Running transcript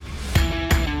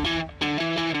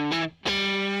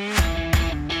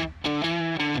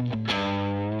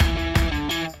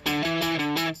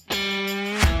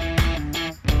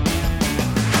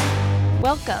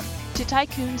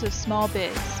Tycoons of Small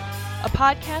Biz, a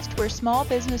podcast where small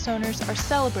business owners are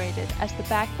celebrated as the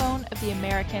backbone of the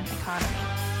American economy.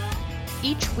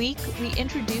 Each week, we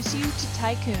introduce you to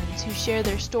tycoons who share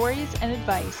their stories and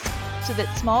advice so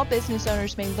that small business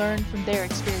owners may learn from their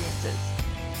experiences.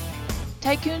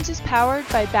 Tycoons is powered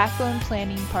by Backbone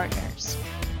Planning Partners.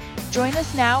 Join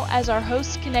us now as our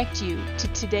hosts connect you to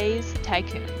today's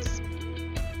tycoons.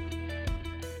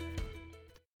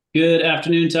 Good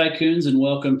afternoon, Tycoons, and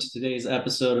welcome to today's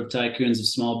episode of Tycoons of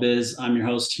Small Biz. I'm your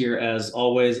host here, as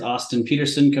always, Austin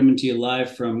Peterson, coming to you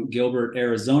live from Gilbert,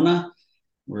 Arizona.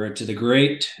 We're to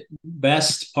the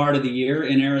best part of the year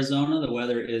in Arizona. The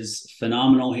weather is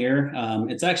phenomenal here.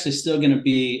 It's actually still going to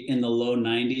be in the low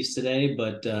 90s today,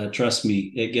 but trust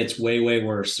me, it gets way, way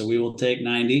worse. So we will take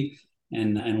 90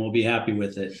 and we'll be happy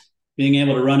with it. Being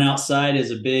able to run outside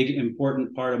is a big,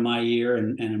 important part of my year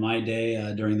and my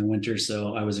day during the winter.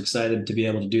 So I was excited to be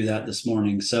able to do that this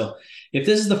morning. So if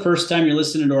this is the first time you're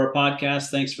listening to our podcast,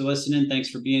 thanks for listening. Thanks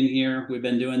for being here. We've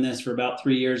been doing this for about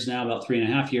 3 years now, about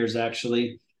 3.5 years,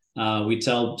 actually. We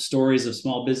tell stories of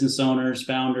small business owners,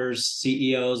 founders,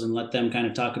 CEOs, and let them kind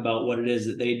of talk about what it is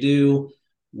that they do,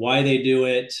 why they do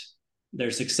it,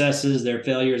 their successes, their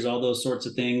failures, all those sorts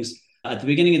of things. At the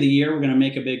beginning of the year, we're going to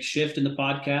make a big shift in the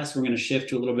podcast. We're going to shift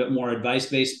to a little bit more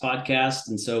advice-based podcast.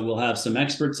 And so we'll have some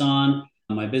experts on.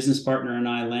 My business partner and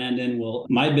I,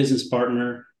 my business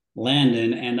partner,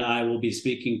 Landon, and I will be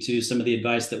speaking to some of the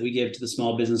advice that we give to the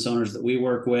small business owners that we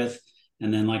work with.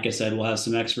 And then, like I said, we'll have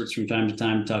some experts from time to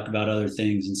time to talk about other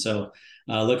things. And so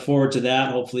look forward to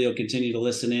that. Hopefully you'll continue to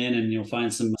listen in and you'll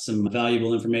find some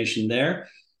valuable information there.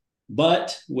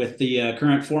 But with the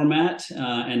current format,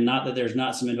 and not that there's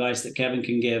not some advice that Kevin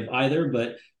can give either,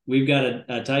 but we've got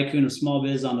a tycoon of small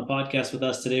biz on the podcast with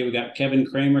us today. We got Kevin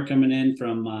Kramer coming in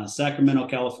from Sacramento,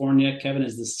 California. Kevin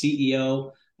is the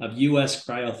CEO of US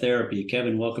Cryotherapy.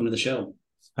 Kevin, welcome to the show.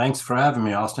 Thanks for having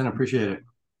me, Austin. I appreciate it.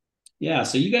 Yeah,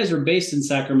 so you guys are based in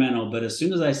Sacramento, but as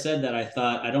soon as I said that, I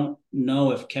thought, I don't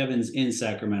know if Kevin's in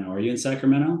Sacramento. Are you in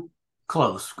Sacramento?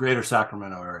 Close, greater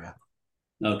Sacramento area.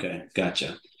 Okay,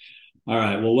 gotcha. All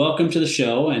right. Well, welcome to the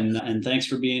show, and thanks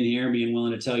for being here, being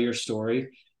willing to tell your story.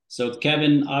 So,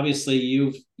 Kevin, obviously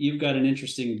you've got an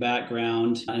interesting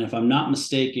background, and if I'm not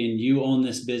mistaken, you own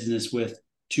this business with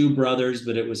two brothers,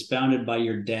 but it was founded by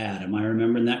your dad. Am I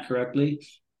remembering that correctly?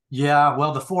 Yeah.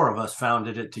 Well, the four of us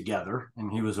founded it together,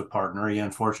 and he was a partner. He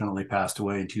unfortunately passed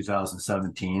away in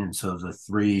 2017, and so the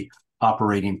three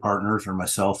operating partners are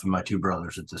myself and my two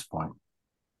brothers at this point.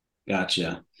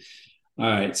 Gotcha. All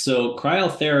right. So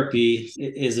cryotherapy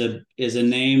is a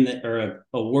name that, or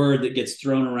a word that gets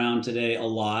thrown around today a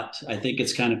lot. I think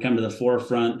it's kind of come to the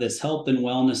forefront, this health and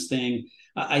wellness thing.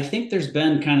 I think there's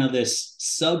been kind of this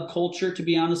subculture, to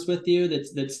be honest with you,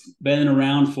 that's been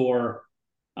around for,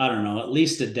 I don't know, at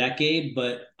least a decade.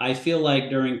 But I feel like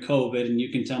during COVID, and you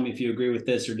can tell me if you agree with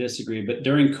this or disagree, but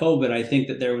during COVID, I think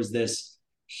that there was this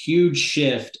huge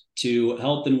shift to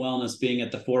health and wellness being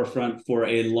at the forefront for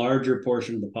a larger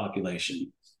portion of the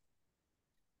population.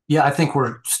 Yeah, I think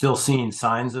we're still seeing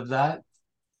signs of that.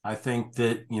 I think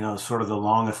that, sort of the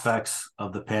long effects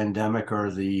of the pandemic are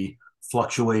the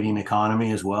fluctuating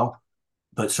economy as well.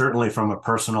 But certainly from a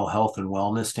personal health and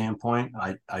wellness standpoint,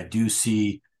 I do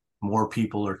see more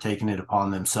people are taking it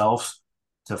upon themselves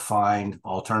to find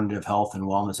alternative health and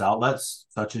wellness outlets,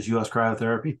 such as US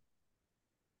Cryotherapy.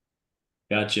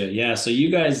 Gotcha. Yeah. So you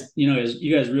guys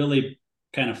really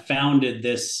kind of founded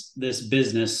this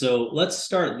business. So let's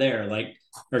start there.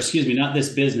 Not this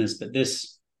business, but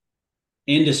this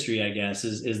industry, I guess,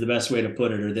 is the best way to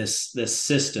put it, or this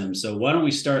system. So why don't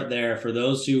we start there? For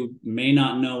those who may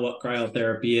not know what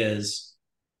cryotherapy is,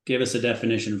 give us a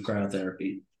definition of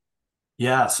cryotherapy.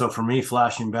 Yeah. So for me,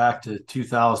 flashing back to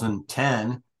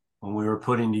 2010, when we were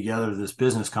putting together this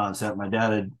business concept, my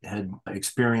dad had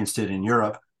experienced it in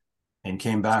Europe and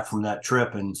came back from that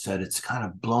trip and said it's kind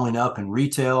of blowing up in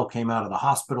retail, came out of the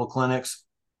hospital clinics.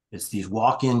 It's these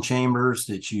walk-in chambers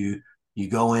that you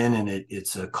go in, and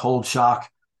it's a cold shock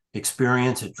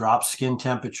experience. It drops skin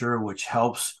temperature, which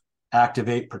helps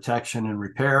activate protection and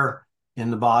repair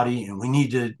in the body. And we need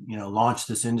to, launch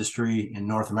this industry in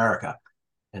North America.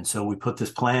 And so we put this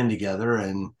plan together,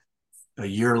 and a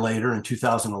year later, in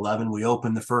 2011, we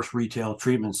opened the first retail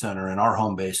treatment center in our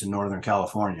home base in Northern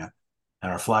California,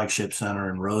 and our flagship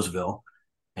center in Roseville.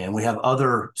 And we have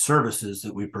other services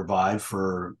that we provide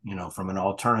for, from an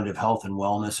alternative health and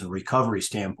wellness and recovery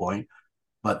standpoint.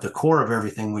 But the core of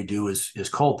everything we do is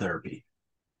cold therapy.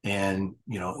 And,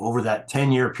 over that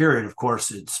 10-year period, of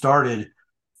course, it started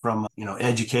from,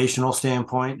 educational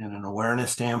standpoint and an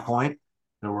awareness standpoint.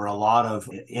 There were a lot of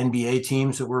NBA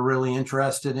teams that were really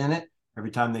interested in it.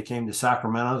 Every time they came to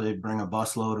Sacramento, they'd bring a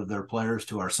busload of their players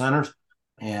to our centers,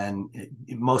 and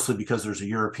mostly because there's a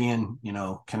European,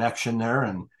 connection there,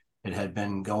 and it had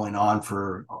been going on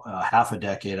for half a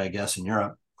decade, I guess, in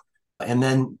Europe. And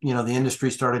then, the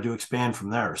industry started to expand from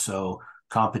there. So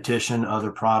competition,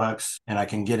 other products, and I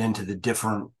can get into the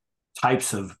different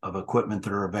types of equipment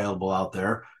that are available out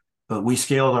there. But we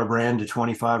scaled our brand to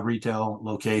 25 retail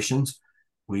locations.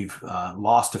 We've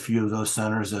lost a few of those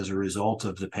centers as a result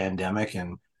of the pandemic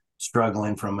and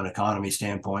struggling from an economy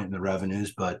standpoint in the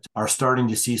revenues, but are starting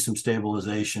to see some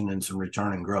stabilization and some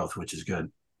return in growth, which is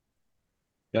good.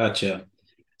 Gotcha.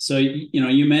 So,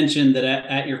 you mentioned that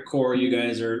at your core, you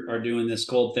guys are doing this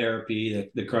cold therapy,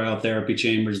 the cryotherapy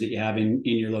chambers that you have in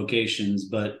your locations,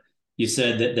 but you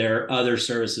said that there are other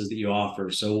services that you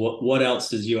offer. So what else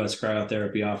does US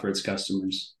Cryotherapy offer its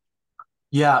customers?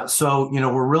 Yeah. So,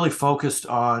 we're really focused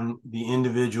on the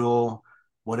individual,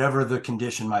 whatever the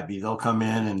condition might be. They'll come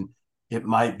in and it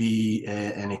might be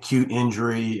an acute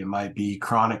injury. It might be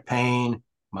chronic pain,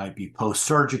 might be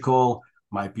post-surgical,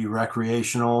 might be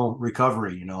recreational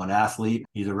recovery. An athlete,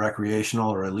 either recreational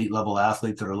or elite level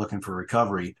athlete that are looking for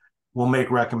recovery. We'll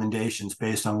make recommendations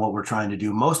based on what we're trying to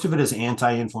do. Most of it is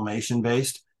anti-inflammation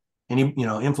based. And,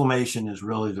 inflammation is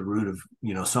really the root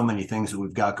of, so many things that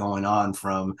we've got going on,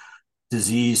 from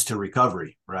disease to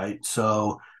recovery, right?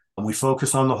 So we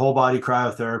focus on the whole body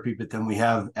cryotherapy, but then we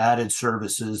have added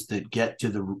services that get to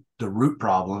the root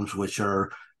problems, which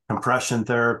are compression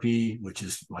therapy, which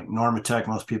is like Normatec.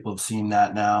 Most people have seen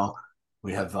that now.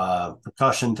 We have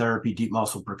percussion therapy, deep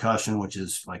muscle percussion, which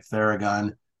is like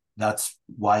Theragun. That's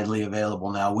widely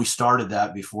available now. We started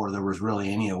that before there was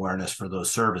really any awareness for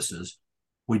those services.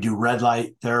 We do red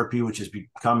light therapy, which is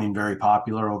becoming very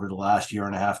popular over the last year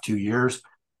and a half, 2 years.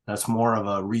 That's more of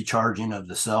a recharging of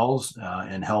the cells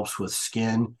and helps with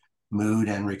skin, mood,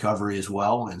 and recovery as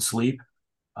well, and sleep.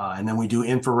 And then we do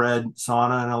infrared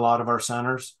sauna in a lot of our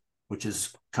centers, which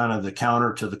is kind of the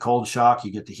counter to the cold shock.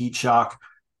 You get the heat shock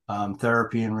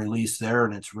therapy and release there,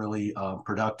 and it's really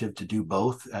productive to do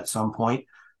both at some point.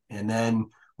 And then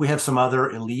we have some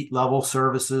other elite level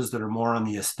services that are more on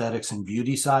the aesthetics and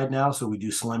beauty side now. So we do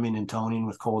slimming and toning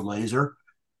with cold laser.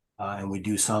 And we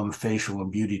do some facial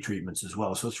and beauty treatments as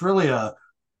well. So it's really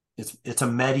it's a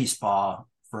med spa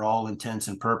for all intents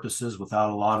and purposes,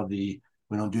 without a lot of we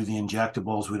don't do the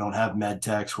injectables. We don't have med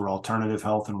techs. We're alternative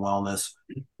health and wellness.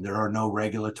 There are no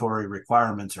regulatory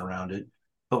requirements around it,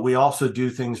 but we also do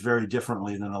things very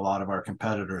differently than a lot of our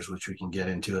competitors, which we can get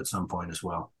into at some point as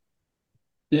well.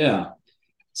 Yeah.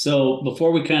 So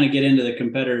before we kind of get into the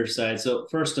competitor side, so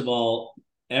first of all,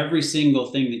 every single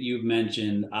thing that you've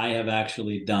mentioned, I have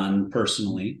actually done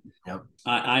personally. Yep.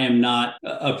 I am not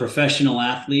a professional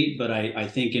athlete, but I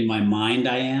think in my mind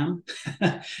I am.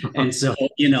 And so,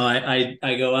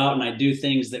 I go out and I do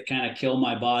things that kind of kill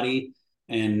my body,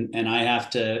 and I have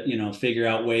to, figure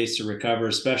out ways to recover,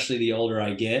 especially the older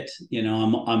I get.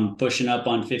 I'm pushing up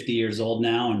on 50 years old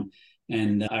now,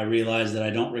 and I realize that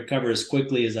I don't recover as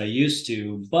quickly as I used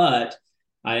to, but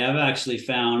I have actually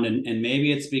found, and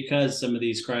maybe it's because some of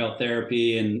these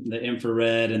cryotherapy and the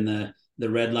infrared and the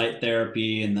red light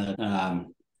therapy and the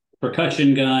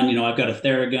percussion gun, I've got a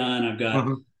Theragun, I've got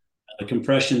a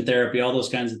compression therapy, all those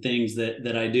kinds of things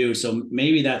that I do. So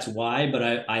maybe that's why, but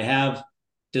I have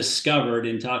discovered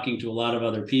in talking to a lot of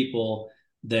other people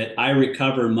that I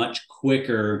recover much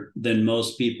quicker than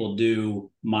most people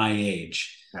do my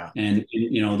age. Yeah. And,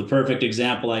 the perfect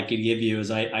example I could give you is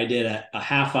I did a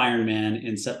half Ironman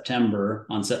in September,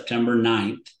 on September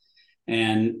 9th.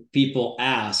 And people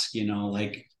ask,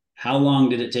 like, how long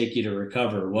did it take you to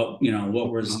recover? What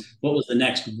was the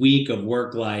next week of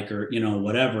work like, or,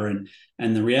 whatever.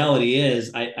 And the reality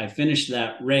is I finished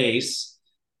that race.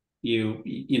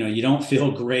 You don't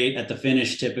feel great at the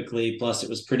finish typically. Plus it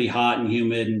was pretty hot and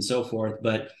humid and so forth.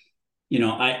 But,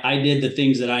 I did the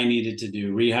things that I needed to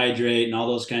do, rehydrate and all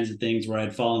those kinds of things where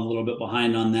I'd fallen a little bit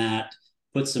behind on that,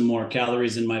 put some more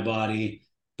calories in my body.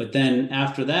 But then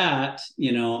after that,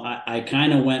 I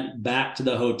kind of went back to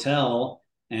the hotel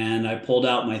and I pulled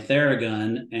out my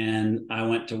Theragun and I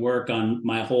went to work on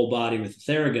my whole body with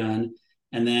the Theragun.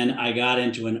 And then I got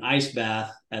into an ice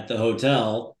bath at the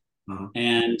hotel.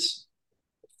 And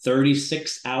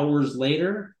 36 hours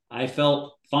later, I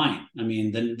felt fine. I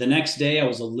mean, the next day I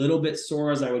was a little bit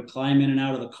sore as I would climb in and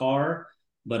out of the car.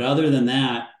 But other than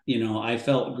that, I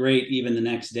felt great even the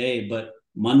next day. But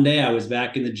Monday I was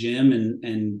back in the gym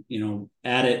and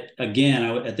at it again.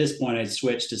 At this point I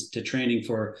switched to training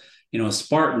for, a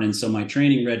Spartan. And so my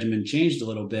training regimen changed a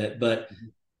little bit, but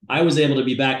I was able to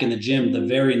be back in the gym the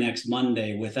very next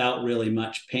Monday without really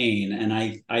much pain. And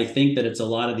I think that it's a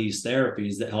lot of these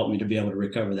therapies that help me to be able to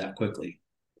recover that quickly.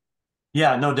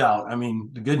 Yeah, no doubt. I mean,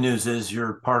 the good news is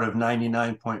you're part of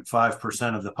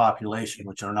 99.5% of the population,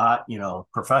 which are not,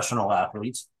 professional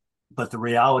athletes. But the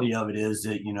reality of it is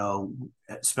that,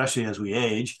 especially as we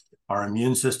age, our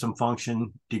immune system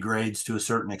function degrades to a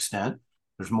certain extent.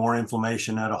 There's more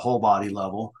inflammation at a whole body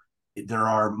level. There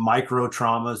are micro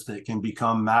traumas that can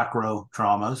become macro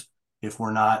traumas if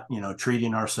we're not,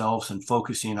 treating ourselves and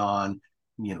focusing on,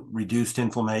 reduced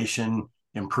inflammation,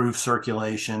 improved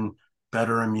circulation,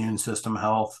 better immune system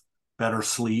health, better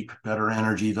sleep, better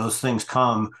energy. Those things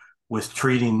come with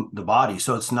treating the body.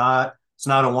 So it's not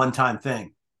a one-time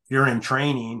thing. If you're in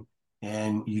training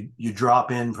and you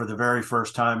drop in for the very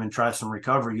first time and try some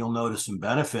recovery, you'll notice some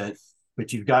benefit,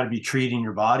 but you've got to be treating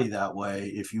your body that way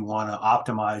if you want to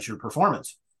optimize your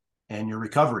performance and your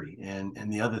recovery and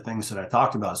the other things that I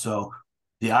talked about. So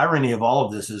the irony of all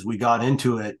of this is we got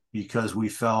into it because we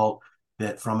felt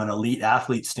that from an elite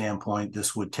athlete standpoint,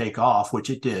 this would take off, which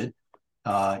it did.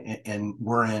 And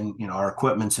we're in, our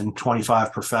equipment's in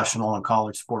 25 professional and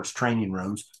college sports training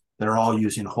rooms. They're all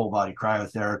using whole body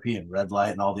cryotherapy and red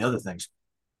light and all the other things.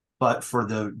 But for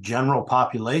the general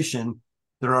population,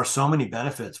 there are so many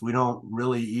benefits we don't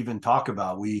really even talk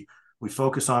about. We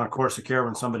focus on a course of care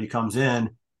when somebody comes in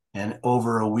and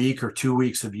over a week or 2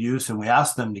 weeks of use, and we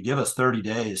ask them to give us 30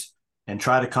 days and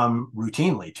try to come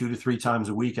routinely 2 to 3 times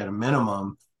a week at a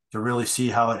minimum to really see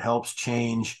how it helps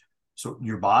change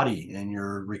your body and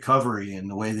your recovery and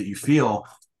the way that you feel.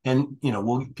 And,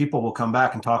 people will come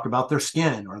back and talk about their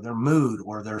skin or their mood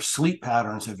or their sleep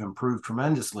patterns have improved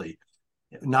tremendously.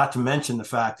 Not to mention the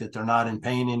fact that they're not in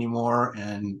pain anymore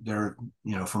and they're,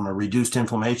 from a reduced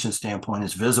inflammation standpoint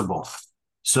is visible.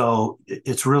 So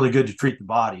it's really good to treat the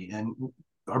body. And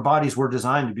our bodies were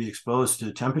designed to be exposed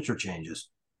to temperature changes,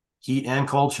 heat and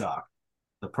cold shock.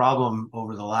 The problem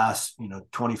over the last,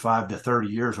 25 to 30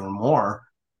 years or more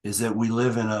is that we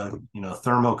live in a,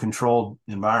 thermo-controlled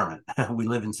environment. We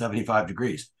live in 75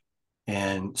 degrees.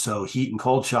 And so heat and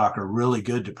cold shock are really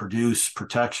good to produce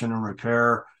protection and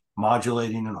repair,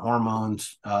 modulating and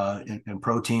hormones and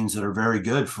proteins that are very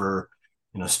good for,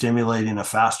 stimulating a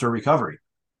faster recovery.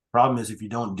 Problem is, if you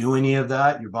don't do any of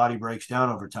that, your body breaks down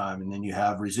over time, and then you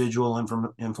have residual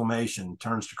inflammation,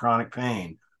 turns to chronic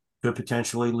pain, could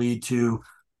potentially lead to,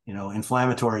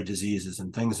 inflammatory diseases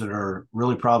and things that are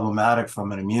really problematic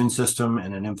from an immune system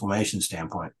and an inflammation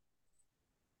standpoint.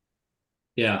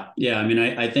 Yeah. I mean,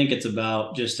 I think it's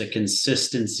about just a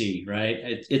consistency, right?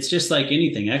 It's just like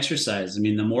anything, exercise. I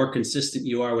mean, the more consistent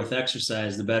you are with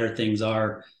exercise, the better things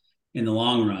are in the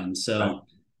long run. So,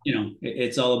 right.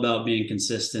 It's all about being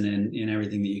consistent in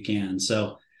everything that you can.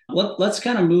 So let's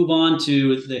kind of move on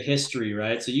to the history,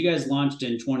 right? So you guys launched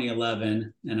in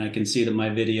 2011, and I can see that my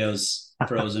video's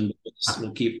frozen, but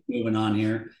we'll keep moving on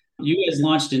here. You guys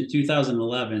launched in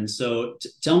 2011. So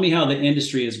tell me how the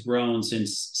industry has grown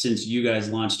since you guys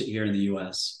launched it here in the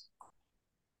US.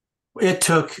 It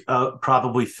took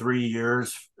probably 3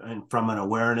 years, and from an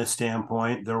awareness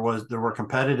standpoint. There were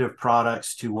competitive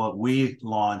products to what we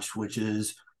launched, which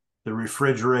is the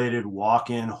refrigerated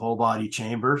walk-in whole body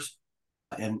chambers.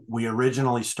 And we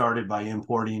originally started by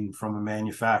importing from a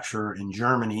manufacturer in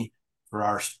Germany for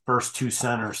our first 2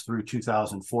 centers through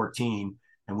 2014.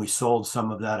 And we sold some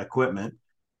of that equipment.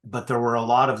 But there were a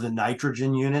lot of the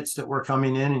nitrogen units that were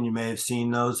coming in, and you may have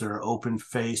seen those. They're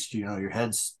open-faced, your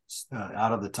head's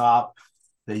out of the top.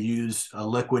 They use a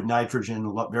liquid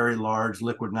nitrogen, very large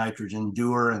liquid nitrogen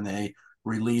dewar, and they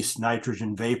release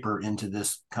nitrogen vapor into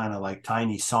this kind of like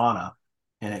tiny sauna,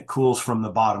 and it cools from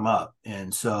the bottom up.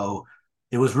 And so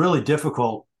it was really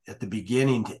difficult at the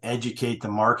beginning to educate the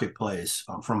marketplace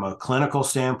from a clinical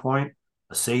standpoint,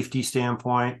 a safety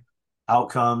standpoint,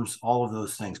 outcomes, all of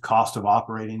those things, cost of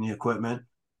operating the equipment,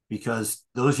 because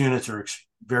those units are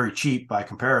very cheap by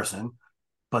comparison,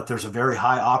 but there's a very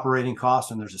high operating cost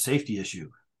and there's a safety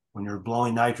issue. When you're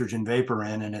blowing nitrogen vapor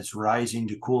in and it's rising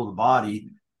to cool the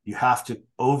body, you have to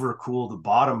overcool the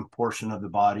bottom portion of the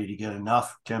body to get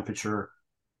enough temperature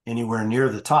anywhere near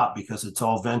the top, because it's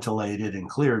all ventilated and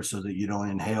cleared so that you don't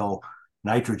inhale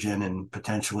nitrogen and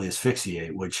potentially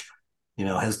asphyxiate, which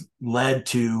has led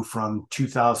to, from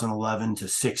 2011 to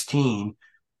 16,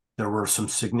 there were some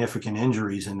significant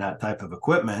injuries in that type of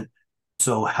equipment.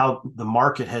 So how the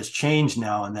market has changed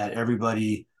now, and that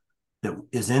everybody that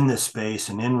is in this space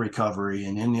and in recovery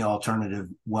and in the alternative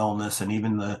wellness and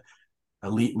even the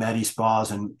elite med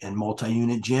spas and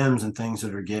multi-unit gyms and things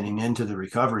that are getting into the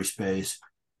recovery space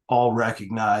all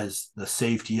recognize the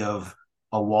safety of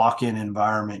a walk-in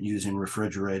environment using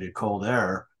refrigerated cold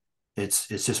air. it's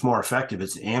just more effective.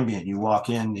 It's ambient. You walk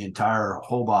in, the entire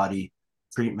whole body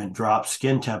treatment drops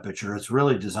skin temperature. It's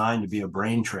really designed to be a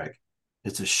brain trick.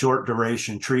 It's a short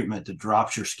duration treatment that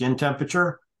drops your skin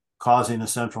temperature, causing a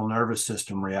central nervous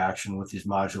system reaction with these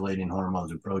modulating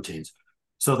hormones and proteins.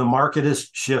 So the market has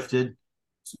shifted,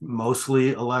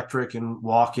 mostly electric and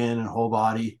walk-in and whole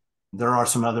body. There are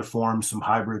some other forms, some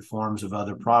hybrid forms of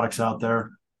other products out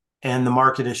there. And the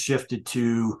market has shifted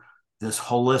to this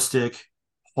holistic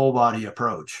whole body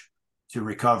approach to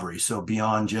recovery. So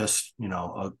beyond just,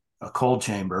 a cold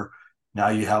chamber, now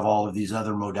you have all of these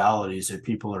other modalities that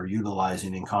people are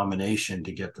utilizing in combination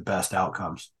to get the best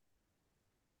outcomes.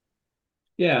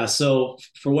 Yeah. So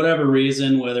for whatever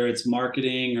reason, whether it's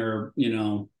marketing or,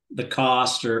 the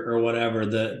cost or whatever,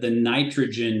 the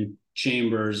nitrogen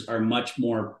chambers are much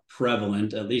more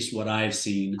prevalent, at least what I've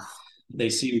seen. They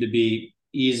seem to be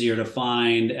easier to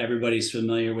find. Everybody's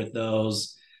familiar with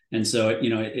those. And so,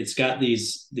 it's got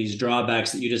these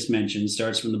drawbacks that you just mentioned.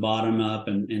 Starts from the bottom up,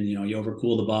 and you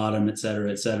overcool the bottom, et cetera,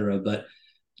 et cetera. But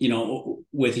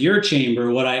with your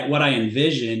chamber, what I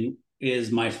envision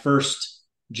is my first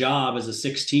job as a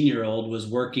 16-year-old was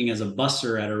working as a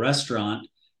busser at a restaurant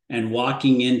and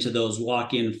walking into those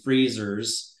walk-in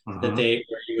freezers where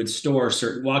you would store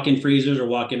certain walk-in freezers or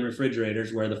walk-in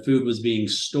refrigerators where the food was being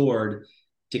stored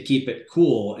to keep it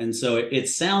cool. And so it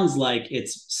sounds like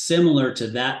it's similar to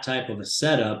that type of a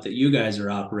setup that you guys are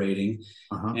operating.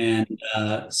 And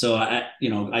so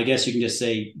I guess you can just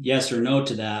say yes or no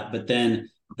to that. But then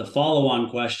the follow-on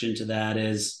question to that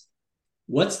is,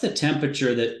 what's the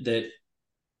temperature that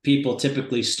people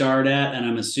typically start at? And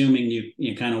I'm assuming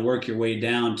you kind of work your way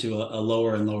down to a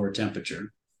lower and lower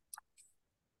temperature.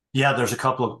 Yeah, there's a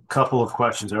couple of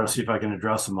questions there. I'll see if I can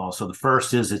address them all. So the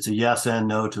first is, it's a yes and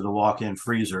no to the walk-in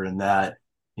freezer, in that,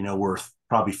 we're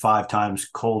probably 5 times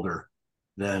colder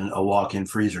than a walk-in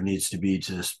freezer needs to be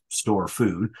to store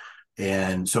food.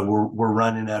 And so we're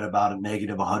running at about a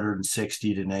negative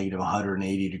 160 to negative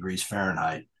 180 degrees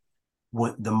Fahrenheit.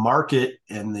 When the market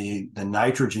and the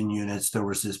nitrogen units, there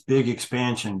was this big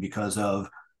expansion because of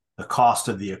the cost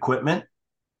of the equipment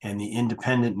and the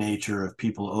independent nature of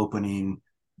people opening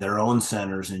their own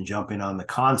centers and jumping on the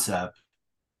concept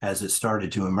as it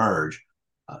started to emerge.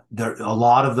 A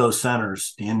lot of those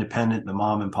centers, the independent, the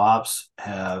mom and pops,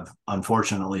 have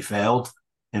unfortunately failed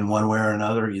in one way or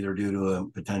another, either due to a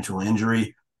potential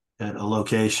injury at a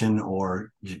location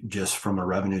or just from a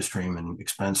revenue stream and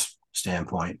expense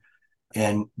standpoint.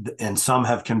 And some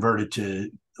have converted to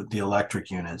the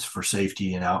electric units for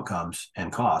safety and outcomes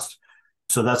and cost.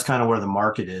 So that's kind of where the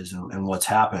market is and what's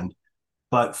happened.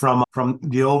 But from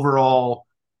the overall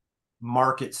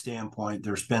market standpoint,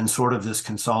 there's been sort of this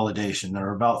consolidation. There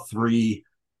are about 3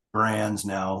 brands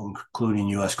now, including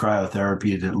US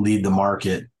Cryotherapy, that lead the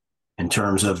market in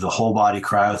terms of the whole body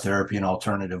cryotherapy and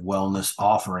alternative wellness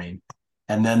offering.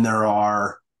 And then there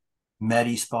are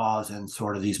med spas and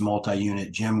sort of these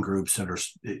multi-unit gym groups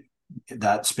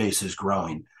that space is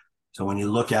growing. So when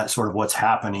you look at sort of what's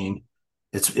happening,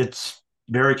 it's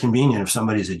very convenient if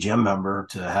somebody's a gym member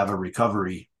to have a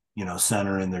recovery,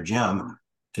 center in their gym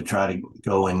to try to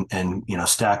go and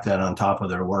stack that on top of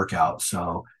their workout.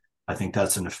 So I think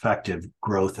that's an effective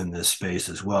growth in this space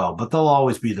as well. But there'll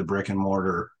always be the brick and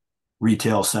mortar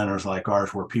retail centers like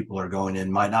ours where people are going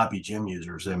in, might not be gym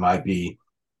users. They might be,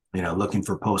 looking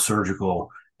for post-surgical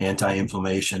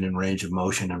anti-inflammation and range of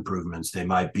motion improvements. They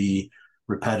might be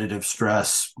repetitive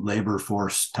stress, labor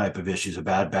force type of issues, a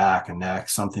bad back and neck,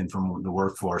 something from the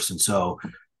workforce. And so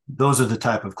those are the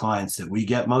type of clients that we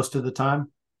get most of the time,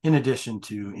 in addition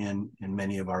to in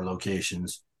many of our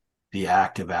locations, the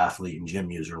active athlete and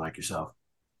gym user like yourself.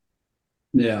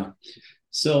 Yeah.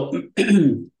 So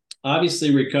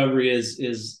obviously recovery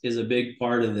is a big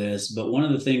part of this, but one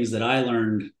of the things that I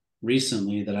learned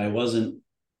recently that I wasn't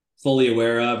fully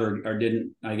aware of or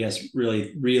didn't, I guess,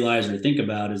 really realize or think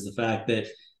about is the fact that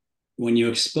when you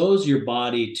expose your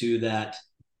body to that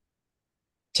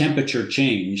temperature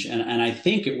change, and I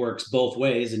think it works both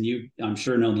ways, and you, I'm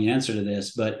sure, know the answer to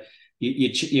this, but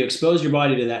you expose your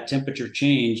body to that temperature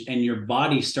change and your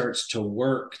body starts to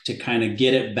work to kind of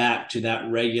get it back to that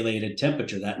regulated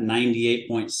temperature, that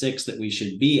 98.6 that we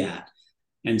should be at.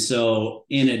 And so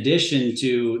in addition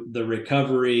to the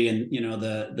recovery and,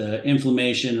 the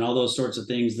inflammation and all those sorts of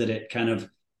things that it kind of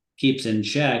keeps in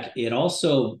check, it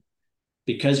also,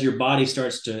 because your body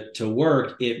starts to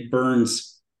work, it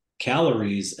burns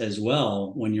calories as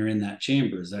well when you're in that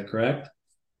chamber. Is that correct?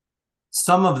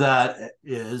 Some of that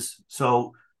is,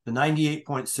 so the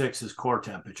 98.6 is core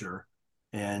temperature.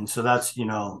 And so that's,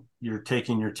 you're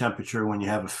taking your temperature when you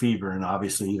have a fever, and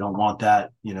obviously you don't want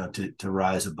that, to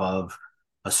rise above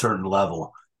a certain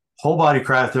level. Whole body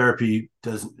cryotherapy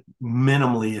does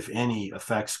minimally, if any,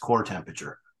 affects core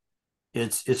temperature.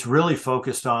 It's really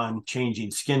focused on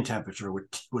changing skin temperature,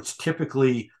 which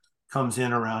typically comes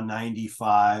in around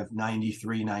 95,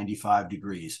 93, 95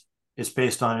 degrees. It's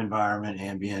based on environment,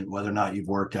 ambient, whether or not you've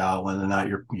worked out, whether or not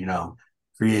you're,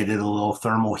 created a little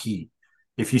thermal heat.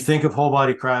 If you think of whole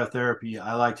body cryotherapy,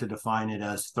 I like to define it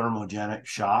as thermogenic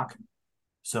shock.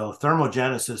 So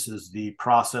thermogenesis is the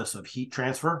process of heat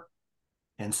transfer.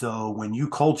 And so when you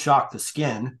cold shock the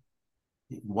skin,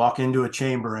 you walk into a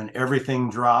chamber and everything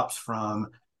drops from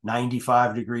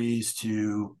 95 degrees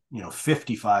to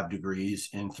 55 degrees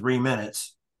in 3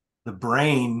 minutes, the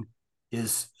brain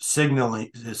is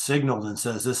signaled and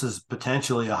says this is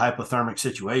potentially a hypothermic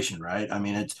situation, right? I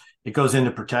mean, it goes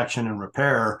into protection and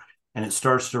repair, and it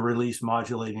starts to release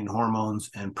modulating hormones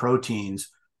and proteins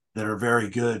that are very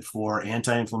good for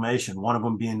anti-inflammation. One of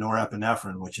them being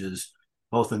norepinephrine, which is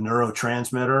both a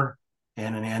neurotransmitter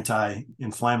and an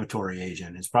anti-inflammatory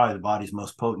agent. It's probably the body's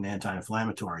most potent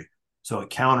anti-inflammatory. So it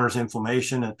counters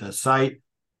inflammation at the site.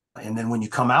 And then when you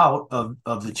come out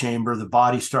of the chamber, the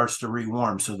body starts to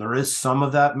rewarm. So there is some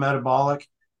of that metabolic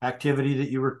activity that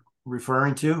you were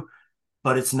referring to,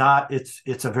 but it's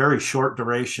a very short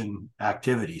duration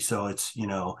activity. So it's,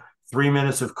 3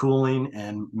 minutes of cooling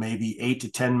and maybe 8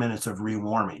 to 10 minutes of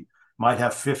rewarming. Might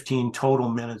have 15 total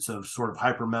minutes of sort of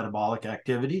hypermetabolic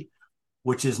activity,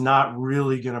 which is not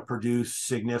really going to produce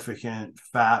significant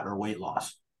fat or weight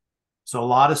loss. So a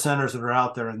lot of centers that are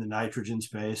out there in the nitrogen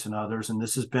space and others, and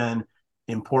this has been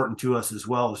important to us as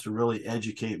well, is to really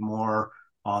educate more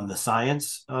on the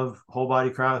science of whole body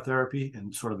cryotherapy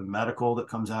and sort of the medical that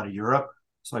comes out of Europe.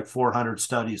 It's like 400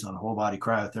 studies on whole body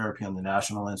cryotherapy on the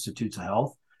National Institutes of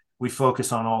Health. We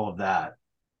focus on all of that.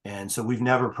 And so we've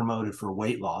never promoted for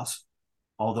weight loss.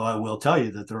 Although I will tell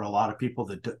you that there are a lot of people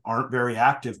that aren't very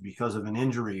active because of an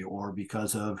injury or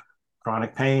because of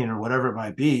chronic pain or whatever it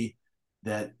might be,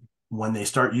 that when they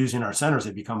start using our centers,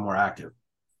 they become more active.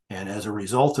 And as a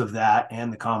result of that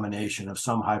and the combination of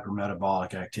some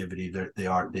hypermetabolic activity,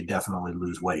 they definitely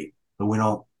lose weight. But we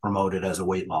don't promote it as a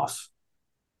weight loss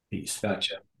piece.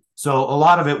 Gotcha. So a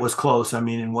lot of it was close. I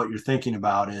mean, and what you're thinking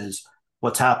about is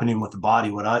what's happening with the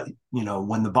body.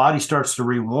 When the body starts to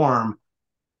rewarm,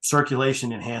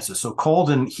 circulation enhances. So cold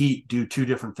and heat do two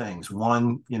different things.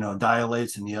 One,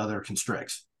 dilates and the other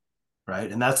constricts,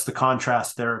 right? And that's the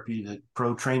contrast therapy that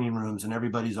pro training rooms and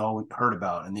everybody's always heard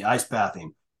about. And the ice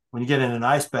bathing. When you get in an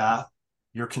ice bath,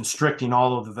 you're constricting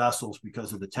all of the vessels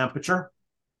because of the temperature.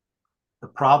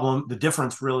 The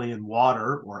difference really in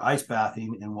water or ice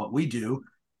bathing and what we do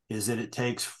is that it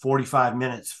takes 45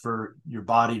 minutes for your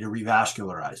body to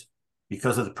revascularize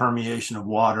because of the permeation of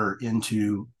water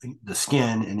into the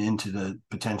skin and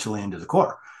potentially into the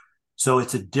core. So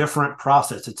it's a different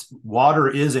process. Water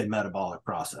is a metabolic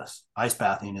process. Ice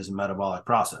bathing is a metabolic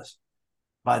process.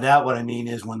 By that, what I mean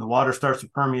is when the water starts to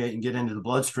permeate and get into the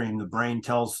bloodstream, the brain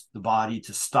tells the body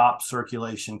to stop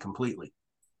circulation completely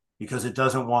because it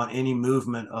doesn't want any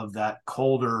movement of that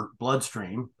colder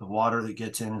bloodstream, the water that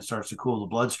gets in and starts to cool the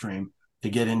bloodstream, to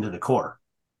get into the core.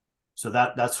 So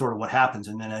that's sort of what happens.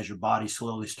 And then as your body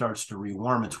slowly starts to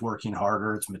rewarm, it's working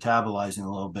harder, it's metabolizing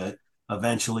a little bit.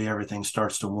 Eventually, everything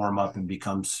starts to warm up and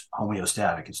becomes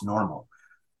homeostatic. It's normal.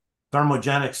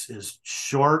 Thermogenics is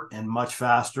short and much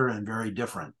faster and very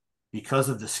different. Because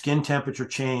of the skin temperature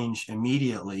change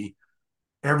immediately,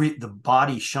 the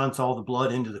body shunts all the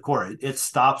blood into the core. It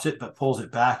stops it, but pulls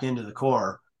it back into the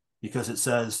core because it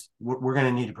says, we're going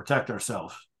to need to protect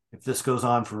ourselves. If this goes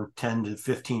on for 10 to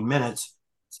 15 minutes,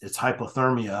 it's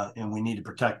hypothermia and we need to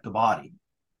protect the body.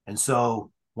 And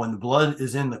so when the blood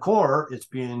is in the core, it's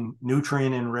being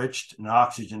nutrient enriched and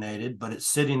oxygenated, but it's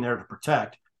sitting there to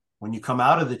protect. When you come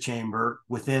out of the chamber,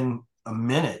 within a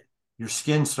minute, your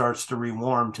skin starts to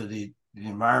rewarm to the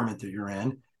environment that you're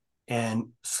in. And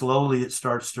slowly it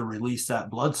starts to release that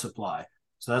blood supply.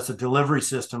 So that's a delivery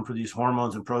system for these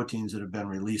hormones and proteins that have been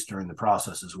released during the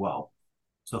process as well.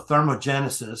 So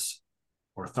thermogenesis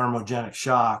or thermogenic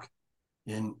shock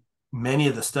in many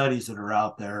of the studies that are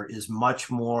out there is much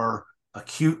more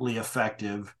acutely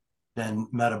effective than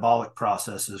metabolic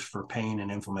processes for pain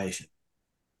and inflammation.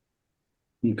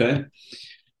 Okay.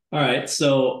 All right.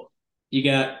 So you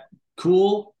got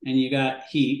cool and you got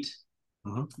heat.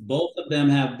 Mm-hmm. Both of them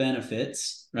have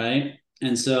benefits, right?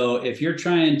 And so if you're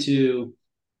trying to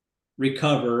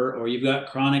recover or you've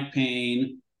got chronic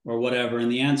pain or whatever,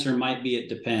 and the answer might be it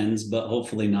depends, but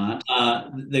hopefully not.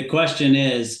 The question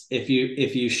is, if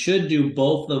you should do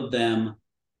both of them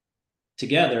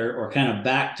together or kind of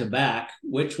back to back,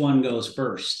 which one goes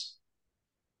first?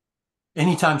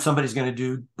 Anytime somebody's going to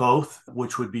do both,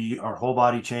 which would be our whole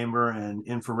body chamber and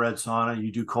infrared sauna,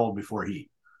 you do cold before heat.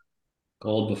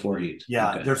 Cold before heat.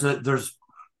 Yeah, Okay. there's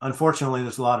unfortunately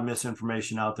there's a lot of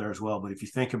misinformation out there as well. But if you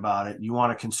think about it, you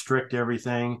want to constrict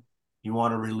everything, you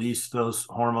want to release those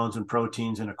hormones and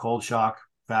proteins in a cold shock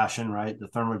fashion, right? The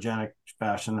thermogenic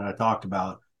fashion that I talked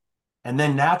about. And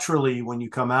then naturally, when you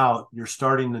come out, you're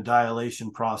starting the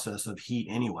dilation process of heat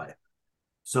anyway.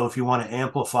 So if you want to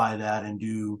amplify that and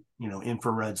do,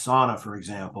 infrared sauna, for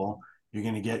example, you're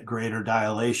going to get greater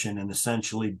dilation and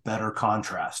essentially better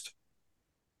contrast.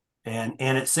 And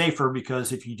it's safer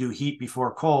because if you do heat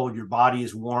before cold, your body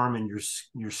is warm and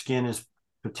your skin is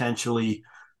potentially,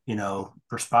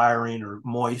 perspiring or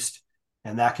moist,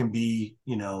 and that can be,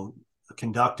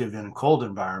 conductive in a cold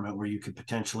environment where you could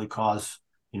potentially cause,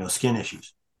 skin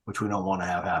issues, which we don't want to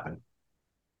have happen.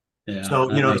 Yeah. So,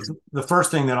 the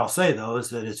first thing that I'll say though is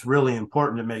that it's really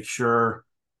important to make sure,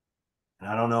 and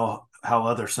I don't know how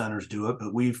other centers do it,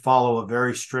 but we follow a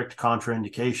very strict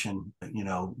contraindication,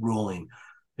 ruling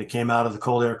that came out of the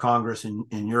Cold Air Congress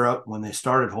in Europe when they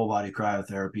started whole body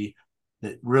cryotherapy,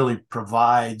 that really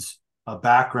provides a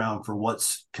background for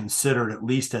what's considered, at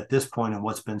least at this point, and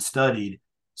what's been studied,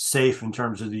 safe in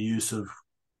terms of the use of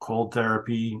cold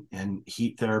therapy and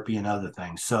heat therapy and other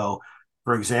things. So,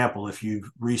 for example, if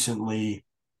you've recently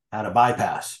had a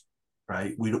bypass,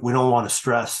 right, we don't want to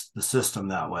stress the system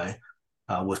that way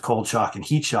with cold shock and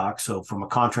heat shock. So from a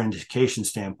contraindication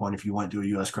standpoint, if you went to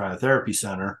a US Cryotherapy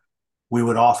Center, we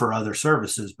would offer other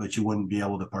services, but you wouldn't be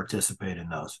able to participate in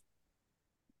those.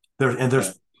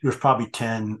 There's probably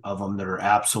 10 of them that are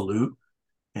absolute.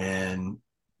 And,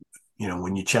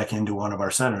 when you check into one of our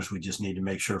centers, we just need to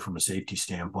make sure from a safety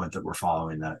standpoint that we're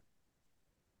following that.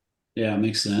 Yeah,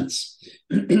 makes sense.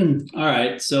 All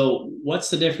right. So what's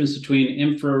the difference between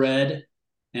infrared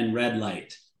and red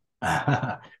light?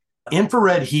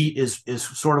 Infrared heat is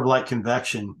sort of like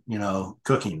convection,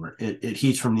 cooking. It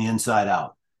heats from the inside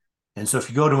out. And so if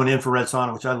you go to an infrared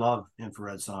sauna, which I love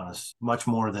infrared saunas, much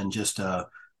more than just a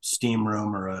steam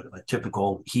room or a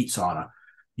typical heat sauna,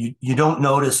 you don't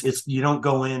notice you don't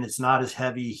go in, it's not as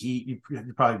heavy heat.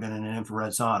 You've probably been in an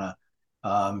infrared sauna.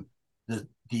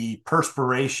 The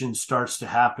perspiration starts to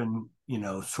happen,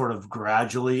 sort of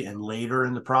gradually and later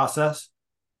in the process.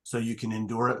 So you can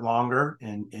endure it longer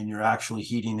and you're actually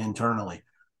heating internally.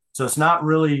 So it's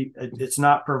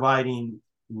not providing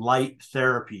light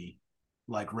therapy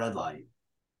like red light.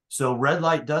 So red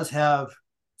light does have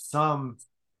some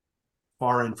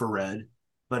far infrared,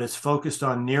 but it's focused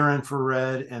on near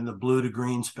infrared and the blue to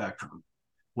green spectrum,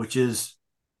 which is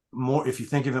more, if you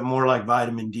think of it more like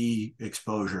vitamin D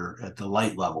exposure at the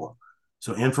light level.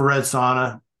 So infrared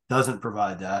sauna doesn't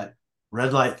provide that.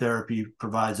 Red light therapy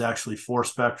provides actually 4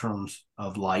 spectrums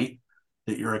of light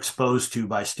that you're exposed to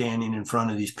by standing in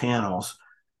front of these panels.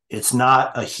 It's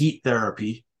not a heat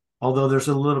therapy, although there's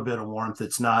a little bit of warmth.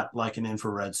 It's not like an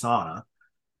infrared sauna,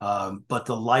 but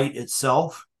the light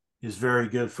itself is very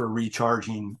good for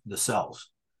recharging the cells.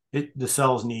 The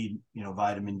cells need,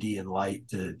 vitamin D and light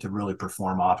to really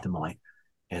perform optimally.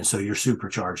 And so you're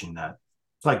supercharging that.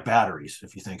 It's like batteries.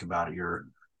 If you think about it, you're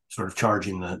sort of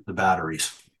charging the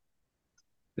batteries.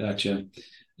 Gotcha.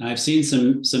 Now, I've seen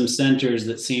some centers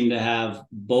that seem to have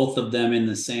both of them in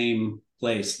the same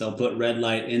place. They'll put red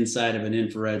light inside of an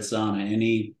infrared sauna.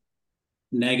 Any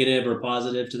negative or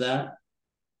positive to that?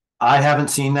 I haven't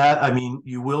seen that. I mean,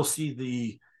 you will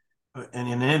see in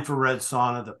an infrared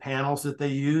sauna, the panels that they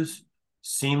use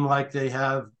seem like they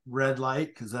have red light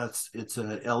because it's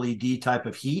a LED type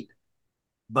of heat,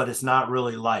 but it's not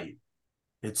really light.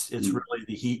 It's really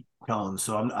the heat tone.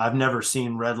 So I've never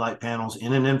seen red light panels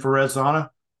in an infrared sauna.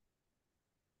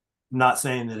 I'm not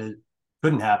saying that it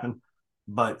couldn't happen,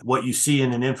 but what you see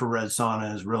in an infrared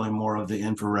sauna is really more of the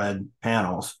infrared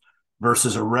panels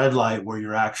versus a red light where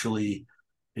you're actually,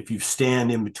 if you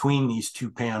stand in between these two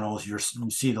panels, you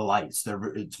see the lights.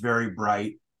 It's very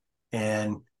bright.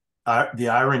 And the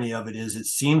irony of it is it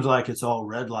seems like it's all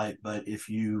red light, but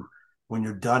when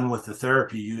you're done with the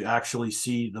therapy, you actually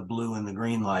see the blue and the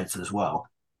green lights as well.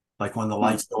 Like when the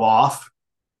lights go off,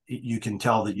 you can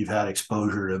tell that you've had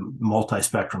exposure to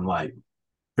multi-spectrum light.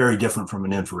 Very different from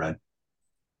an infrared.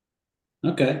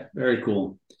 Okay, very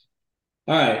cool.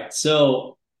 All right,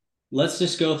 so let's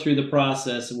just go through the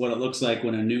process of what it looks like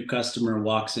when a new customer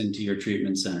walks into your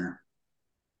treatment center.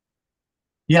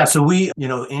 Yeah, so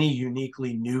any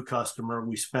uniquely new customer,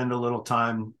 we spend a little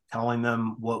time telling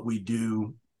them what we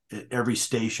do at every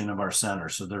station of our center.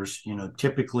 So there's,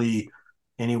 typically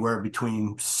anywhere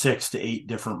between 6 to 8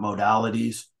 different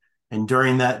modalities. And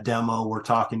during that demo, we're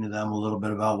talking to them a little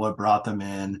bit about what brought them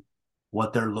in,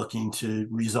 what they're looking to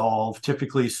resolve.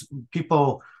 Typically,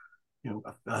 people,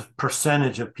 a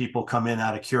percentage of people come in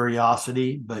out of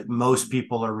curiosity, but most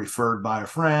people are referred by a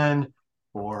friend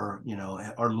or,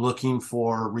 are looking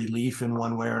for relief in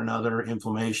one way or another,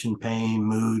 inflammation, pain,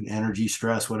 mood, energy,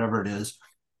 stress, whatever it is.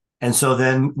 And so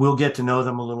then we'll get to know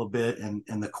them a little bit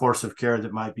and the course of care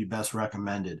that might be best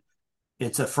recommended.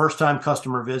 It's a first-time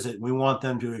customer visit. We want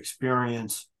them to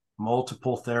experience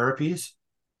multiple therapies.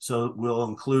 So we'll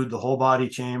include the whole body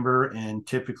chamber and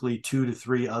typically 2 to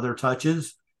 3 other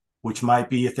touches, which might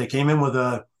be if they came in with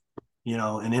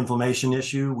an inflammation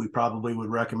issue, we probably would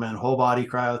recommend whole body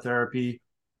cryotherapy,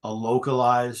 a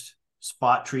localized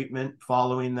spot treatment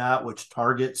following that, which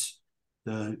targets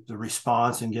the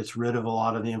response and gets rid of a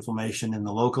lot of the inflammation in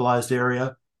the localized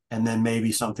area, and then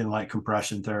maybe something like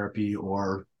compression therapy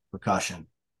or percussion.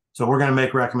 So we're going to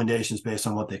make recommendations based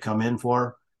on what they come in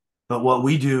for. But what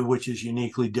we do, which is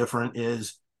uniquely different,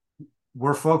 is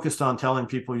we're focused on telling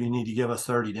people you need to give us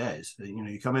 30 days.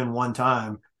 You come in one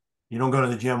time, you don't go to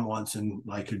the gym once and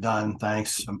you're done.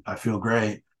 Thanks. I feel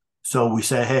great. So we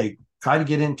say, hey, try to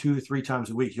get in 2 to 3 times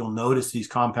a week. You'll notice these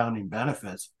compounding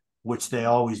benefits, which they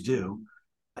always do.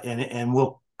 And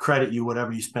we'll credit you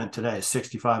whatever you spent today,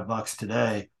 $65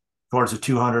 today towards a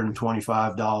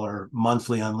 $225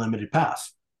 monthly unlimited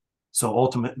pass. So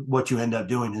ultimately, what you end up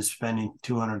doing is spending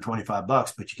 $225,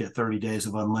 but you get 30 days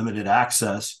of unlimited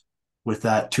access with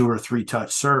that 2 or 3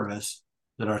 touch service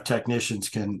that our technicians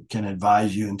can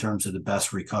advise you in terms of the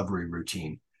best recovery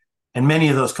routine. And many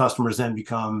of those customers then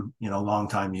become,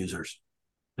 longtime users.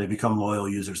 They become loyal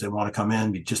users. They want to come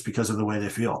in just because of the way they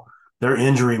feel. Their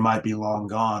injury might be long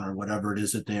gone or whatever it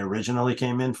is that they originally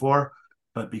came in for,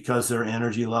 but because their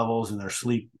energy levels and their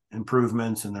sleep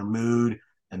improvements and their mood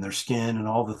and their skin and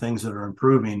all the things that are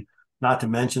improving, not to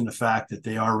mention the fact that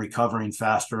they are recovering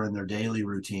faster in their daily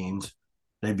routines,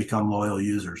 they become loyal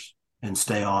users and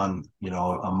stay on,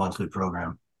 a monthly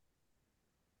program.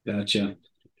 Gotcha.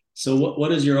 So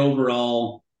what is your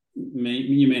overall,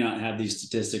 you may not have these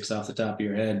statistics off the top of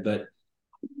your head, but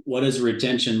what does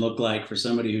retention look like for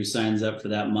somebody who signs up for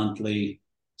that monthly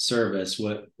service?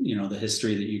 What, the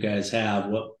history that you guys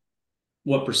have,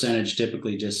 what percentage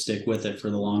typically just stick with it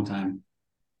for the long time?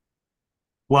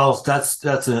 Well, that's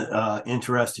an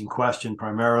interesting question,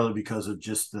 primarily because of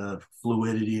just the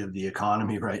fluidity of the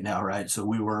economy right now, right? So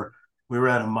we were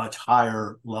at a much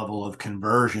higher level of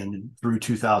conversion through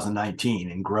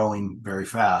 2019 and growing very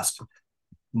fast.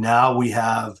 Now we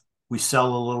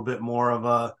sell a little bit more of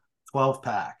a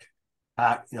 12-pack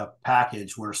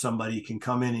package where somebody can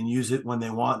come in and use it when they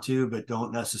want to, but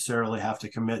don't necessarily have to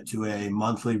commit to a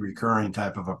monthly recurring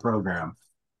type of a program.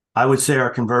 I would say our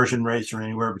conversion rates are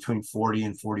anywhere between 40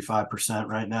 and 45%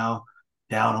 right now,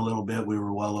 down a little bit. We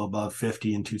were well above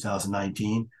 50 in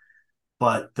 2019,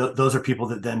 but those are people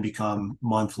that then become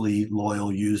monthly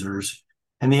loyal users.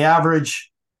 And the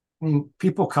average,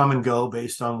 people come and go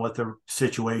based on what their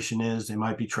situation is. They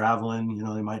might be traveling,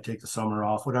 they might take the summer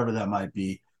off, whatever that might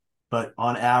be. But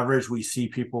on average, we see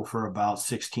people for about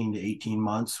 16 to 18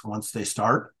 months once they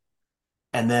start.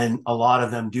 And then a lot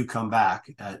of them do come back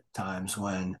at times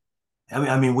when,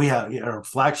 we have our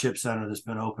flagship center that's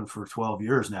been open for 12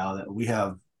 years now, that we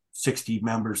have 60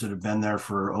 members that have been there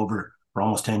for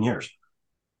almost 10 years.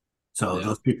 So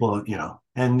those people,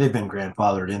 and they've been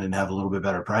grandfathered in and have a little bit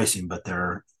better pricing, but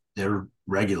they're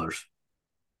regulars.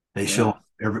 They show up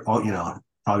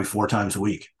probably 4 times a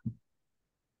week.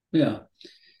 Yeah.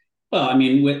 Well,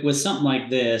 with something like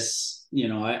this,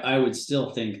 I would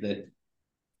still think that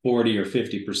 40 or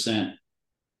 50%,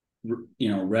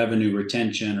 revenue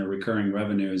retention or recurring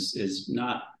revenue is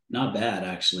not bad,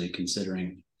 actually,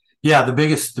 considering. Yeah. The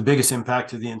biggest impact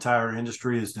to the entire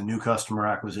industry is the new customer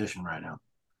acquisition right now.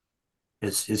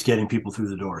 It's getting people through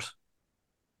the doors.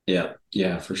 Yeah.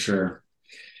 Yeah, for sure.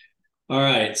 All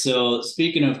right. So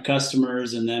speaking of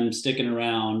customers and them sticking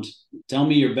around, tell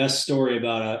me your best story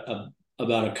about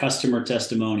a customer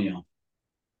testimonial.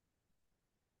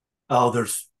 Oh,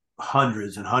 there's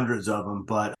hundreds and hundreds of them,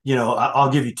 but I'll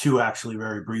give you 2 actually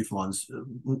very brief ones.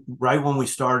 Right when we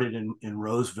started in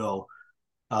Roseville,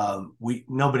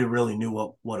 nobody really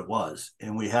knew what it was,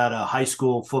 and we had a high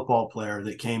school football player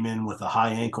that came in with a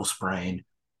high ankle sprain.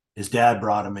 His dad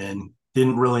brought him in.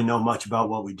 Didn't really know much about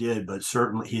what we did, but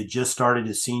certainly he had just started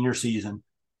his senior season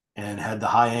and had the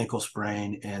high ankle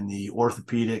sprain, and the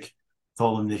orthopedic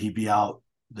told him that he'd be out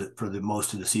for the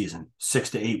most of the season,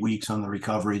 6 to 8 weeks on the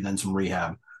recovery, then some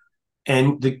rehab.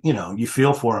 And you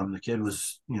feel for him. The kid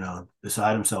was,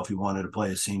 beside himself. He wanted to play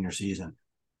his senior season.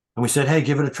 And we said, hey,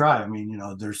 give it a try.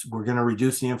 We're going to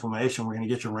reduce the inflammation. We're going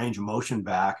to get your range of motion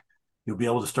back. You'll be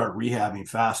able to start rehabbing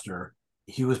faster.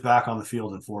 he was back on the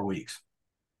field in 4 weeks.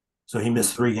 So he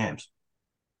missed 3 games.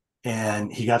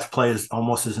 And he got to play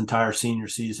almost his entire senior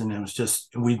season. It was just,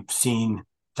 we've seen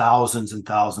thousands and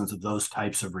thousands of those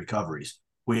types of recoveries.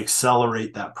 We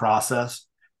accelerate that process.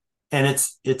 And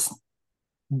it's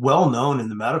well known in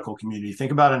the medical community.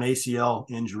 Think about an ACL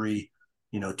injury,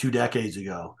 2 decades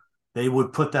ago. They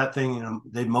would put that thing,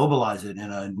 they'd mobilize it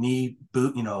in a knee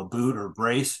boot, a boot or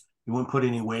brace. You wouldn't put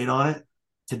any weight on it.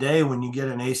 Today, when you get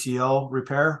an ACL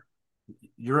repair,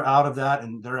 you're out of that,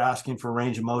 and they're asking for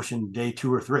range of motion day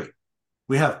 2 or 3.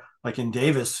 We have, like in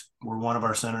Davis, where one of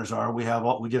our centers are, we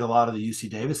get a lot of the UC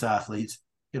Davis athletes,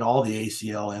 get all the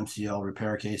ACL, MCL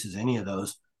repair cases, any of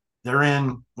those. They're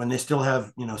in, when they still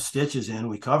have, stitches in,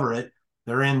 we cover it.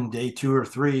 They're in day 2 or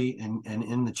 3 and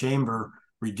in the chamber,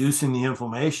 reducing the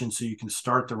inflammation so you can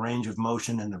start the range of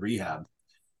motion and the rehab.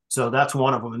 So that's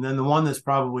one of them. And then the one that's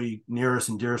probably nearest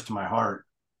and dearest to my heart,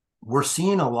 we're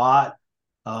seeing a lot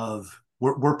of,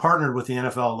 we're partnered with the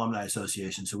NFL Alumni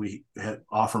Association. So we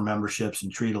offer memberships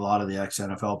and treat a lot of the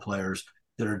ex-NFL players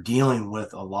that are dealing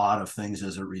with a lot of things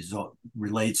as a result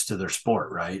relates to their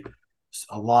sport, right?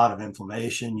 A lot of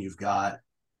inflammation. You've got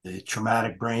the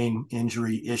traumatic brain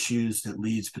injury issues that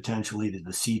leads potentially to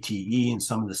the CTE and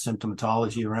some of the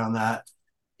symptomatology around that.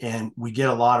 And we get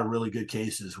a lot of really good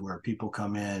cases where people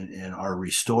come in and are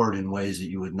restored in ways that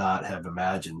you would not have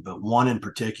imagined. But one in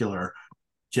particular,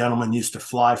 gentleman used to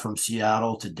fly from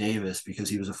Seattle to Davis because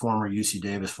he was a former UC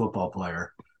Davis football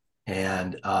player,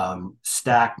 and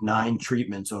stacked 9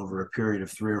 treatments over a period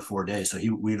of 3 or 4 days. So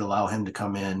we'd allow him to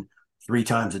come in 3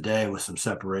 times a day with some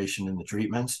separation in the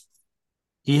treatments.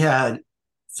 He had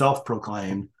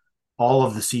self-proclaimed all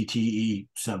of the CTE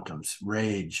symptoms: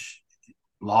 rage,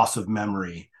 loss of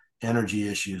memory, energy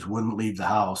issues, wouldn't leave the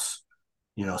house,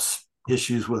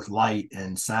 issues with light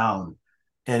and sound.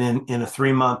 And in a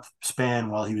 3-month span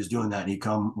while he was doing that, he'd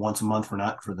come once a month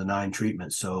for the 9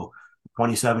 treatments. So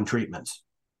 27 treatments.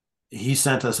 He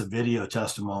sent us a video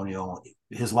testimonial.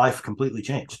 His life completely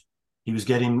changed. He was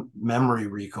getting memory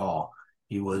recall.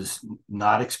 He was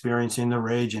not experiencing the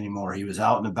rage anymore. He was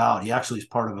out and about. He actually is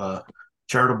part of a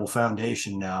charitable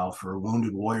foundation now for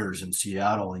wounded warriors in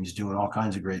Seattle, and he's doing all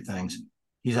kinds of great things.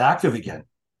 He's active again.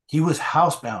 He was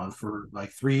housebound for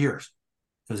like 3 years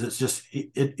because it's just,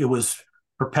 it was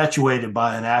perpetuated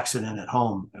by an accident at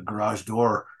home. A garage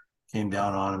door came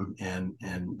down on him,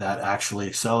 and that actually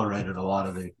accelerated a lot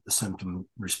of the symptom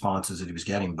responses that he was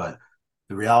getting. But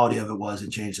the reality of it was, it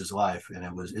changed his life, and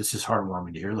it's just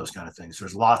heartwarming to hear those kind of things.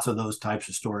 There's lots of those types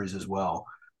of stories as well.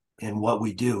 And what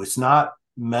we do, it's not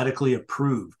medically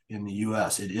approved in the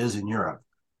US, it is in Europe.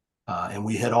 And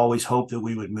we had always hoped that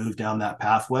we would move down that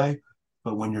pathway.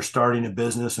 But when you're starting a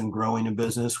business and growing a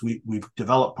business, we've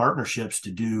developed partnerships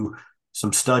to do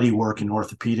some study work in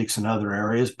orthopedics and other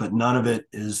areas, but none of it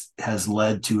has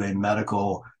led to a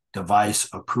medical device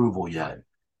approval yet.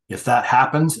 If that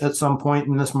happens at some point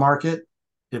in this market,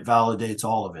 it validates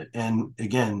all of it. And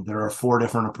again, there are 4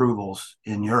 different approvals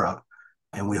in Europe,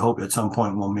 and we hope at some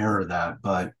point we'll mirror that.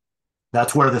 But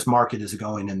that's where this market is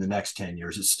going in the next 10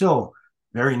 years. It's still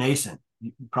very nascent.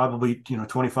 Probably,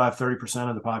 25, 30%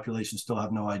 of the population still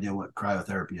have no idea what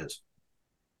cryotherapy is.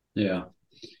 Yeah.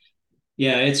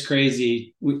 Yeah, it's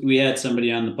crazy. We had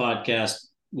somebody on the podcast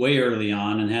way early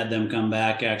on and had them come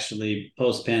back actually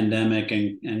post-pandemic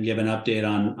and give an update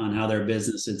on how their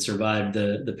business had survived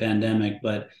the pandemic.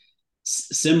 But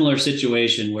similar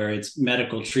situation where it's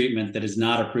medical treatment that is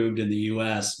not approved in the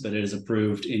US, but it is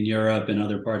approved in Europe and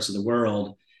other parts of the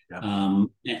world. Yeah.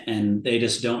 And they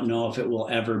just don't know if it will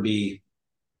ever be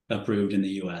approved in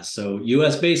the US. So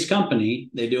US-based company,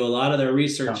 they do a lot of their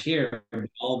research here.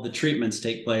 All of the treatments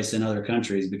take place in other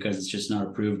countries because it's just not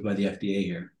approved by the FDA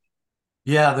here.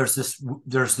 Yeah,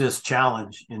 there's this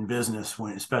challenge in business,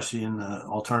 especially in the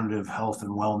alternative health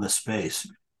and wellness space.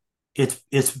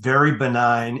 It's very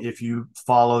benign if you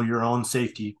follow your own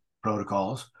safety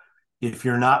protocols. If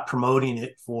you're not promoting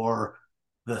it for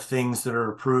the things that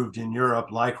are approved in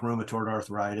Europe, like rheumatoid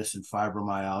arthritis and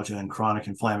fibromyalgia and chronic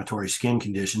inflammatory skin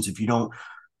conditions, if you don't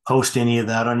post any of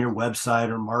that on your website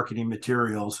or marketing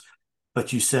materials,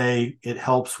 but you say it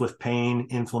helps with pain,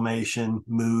 inflammation,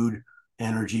 mood,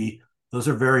 energy, those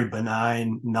are very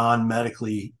benign,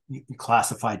 non-medically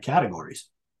classified categories.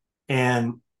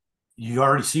 And you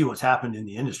already see what's happened in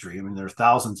the industry. I mean, there are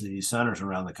thousands of these centers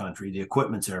around the country. The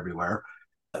equipment's everywhere.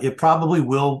 It probably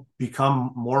will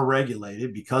become more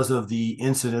regulated because of the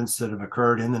incidents that have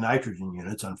occurred in the nitrogen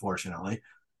units, unfortunately.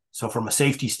 So from a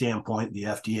safety standpoint, the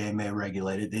FDA may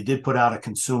regulate it. They did put out a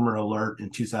consumer alert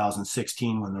in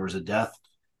 2016 when there was a death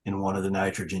in one of the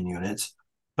nitrogen units,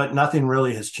 but nothing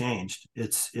really has changed.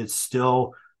 It's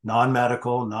still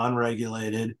non-medical,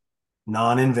 non-regulated,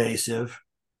 non-invasive,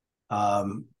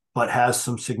 but has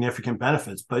some significant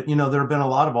benefits. But, there have been a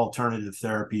lot of alternative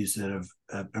therapies that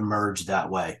have emerged that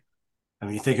way. I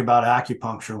mean, you think about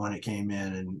acupuncture when it came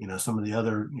in, and, some of the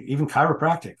other, even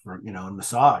chiropractic for, and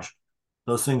massage.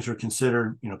 Those things are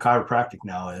considered, chiropractic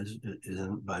now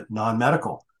isn't, but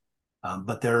non-medical.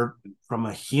 But they're, from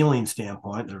a healing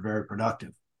standpoint, they're very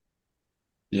productive.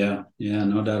 Yeah,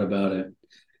 no doubt about it.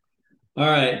 All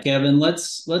right, Kevin,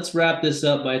 let's wrap this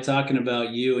up by talking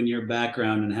about you and your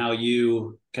background and how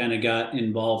you kind of got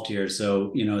involved here.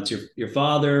 So, it's your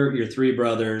father, your three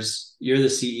brothers, you're the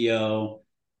CEO.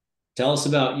 Tell us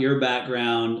about your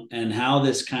background and how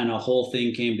this kind of whole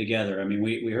thing came together. I mean,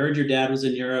 we heard your dad was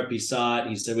in Europe. He saw it.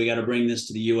 He said, we got to bring this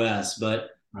to the US. But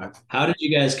Right. How did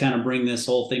you guys kind of bring this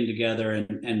whole thing together,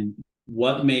 and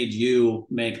what made you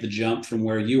make the jump from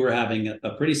where you were having a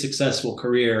pretty successful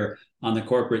career on the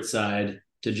corporate side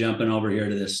to jumping over here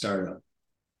to this startup?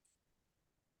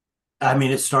 I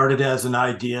mean, it started as an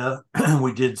idea.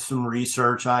 We did some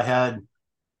research. I had,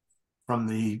 from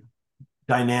the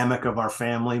dynamic of our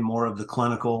family, more of the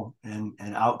clinical and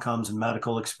outcomes and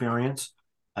medical experience.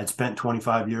 I'd spent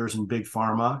 25 years in big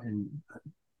pharma in a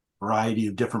variety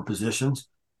of different positions.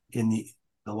 In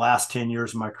the last 10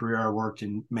 years of my career, I worked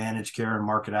in managed care and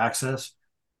market access,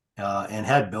 and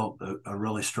had built a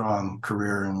really strong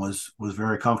career and was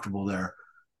very comfortable there.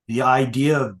 The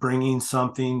idea of bringing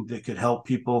something that could help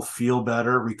people feel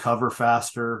better, recover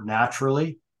faster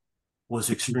naturally, was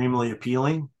extremely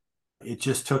appealing. It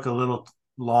just took a little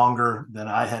longer than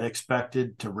I had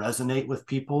expected to resonate with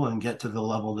people and get to the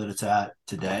level that it's at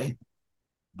today.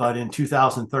 But in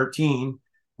 2013,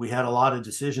 we had a lot of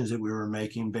decisions that we were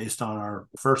making based on our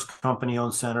first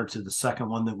company-owned center to the second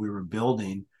one that we were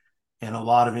building, and a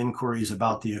lot of inquiries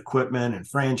about the equipment and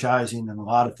franchising and a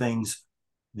lot of things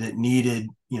that needed,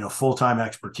 full-time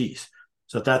expertise.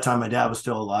 So at that time, my dad was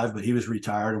still alive, but he was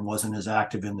retired and wasn't as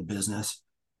active in the business.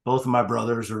 Both of my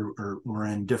brothers were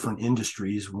in different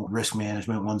industries, risk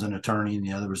management. One's an attorney and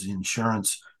the other was the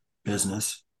insurance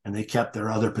business, and they kept their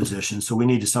other positions. So we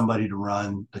needed somebody to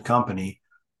run the company.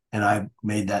 And I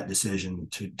made that decision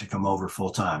to come over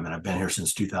full time. And I've been here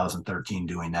since 2013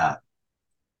 doing that.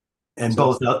 And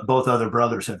both other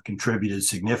brothers have contributed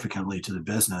significantly to the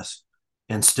business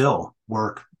and still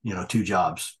work, two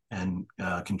jobs and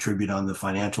contribute on the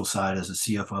financial side as a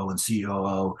CFO and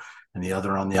COO, and the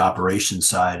other on the operations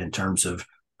side in terms of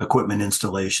equipment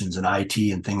installations and IT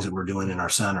and things that we're doing in our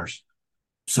centers.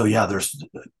 So yeah, there's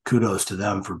kudos to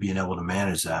them for being able to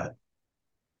manage that.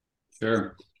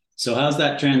 Sure. So how's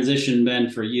that transition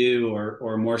been for you,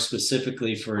 or more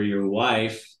specifically for your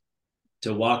wife,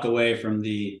 to walk away from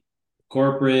the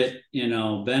corporate,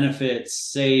 benefits,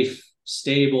 safe,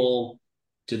 stable,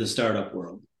 to the startup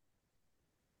world?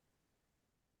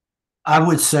 I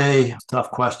would say, tough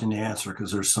question to answer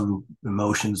because there's some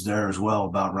emotions there as well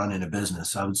about running a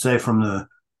business. I would say from the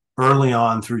early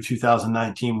on through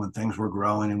 2019, when things were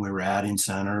growing and we were adding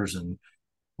centers and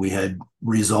we had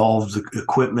resolved the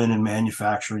equipment and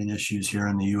manufacturing issues here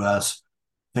in the US,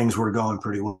 things were going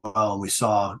pretty well, and we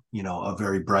saw, a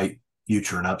very bright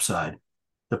future and upside.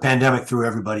 The pandemic threw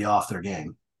everybody off their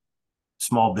game.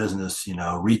 Small business,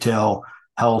 retail,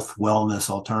 health, wellness,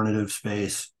 alternative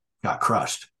space got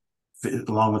crushed,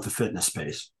 along with the fitness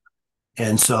space.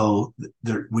 And so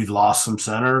we've lost some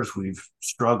centers. We've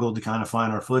struggled to kind of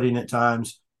find our footing at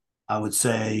times. I would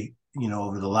say,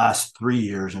 over the last 3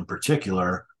 years in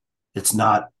particular, it's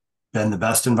not been the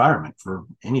best environment for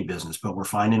any business, but we're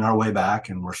finding our way back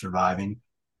and we're surviving.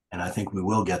 And I think we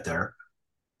will get there.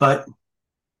 But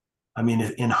I mean,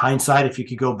 in hindsight, if you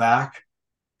could go back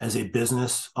as a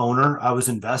business owner, I was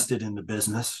invested in the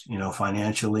business,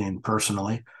 financially and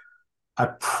personally. I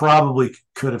probably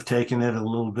could have taken it a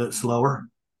little bit slower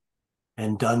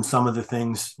and done some of the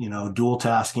things, dual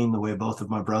tasking, the way both of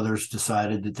my brothers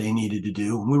decided that they needed to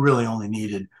do. And we really only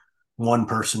needed one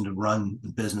person to run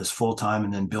the business full time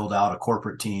and then build out a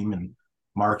corporate team and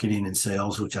marketing and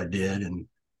sales, which I did, and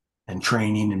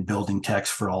training and building techs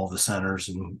for all the centers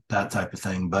and that type of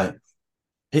thing. But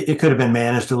it could have been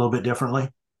managed a little bit differently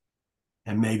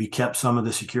and maybe kept some of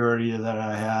the security that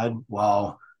I had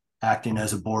while acting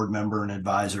as a board member and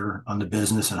advisor on the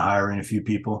business and hiring a few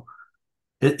people.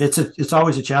 It's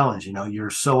always a challenge. You're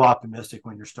so optimistic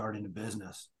when you're starting a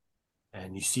business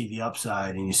and you see the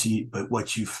upside but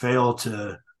what you fail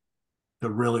to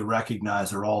really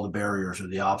recognize are all the barriers or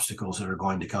the obstacles that are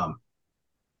going to come.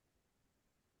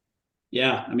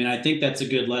 Yeah. I mean, I think that's a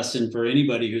good lesson for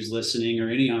anybody who's listening or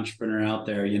any entrepreneur out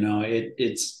there.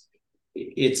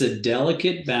 It's a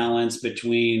delicate balance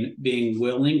between being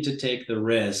willing to take the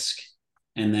risk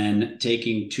and then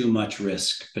taking too much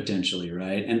risk potentially,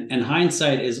 right? And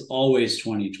hindsight is always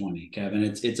 2020, Kevin.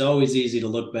 It's always easy to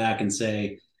look back and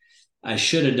say, I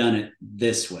should have done it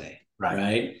this way,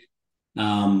 right?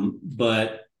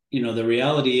 But the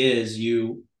reality is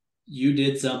you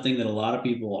did something that a lot of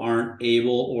people aren't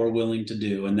able or willing to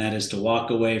do, and that is to walk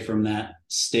away from that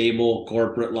stable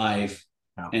corporate life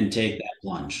and take that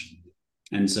plunge.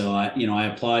 And so I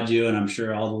applaud you, and I'm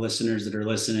sure all the listeners that are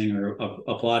listening are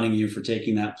applauding you for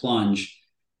taking that plunge.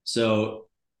 So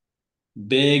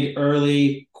big,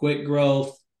 early, quick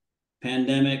growth.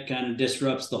 Pandemic kind of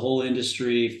disrupts the whole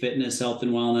industry, fitness, health,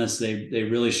 and wellness. They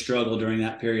really struggle during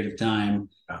that period of time.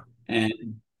 And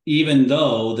even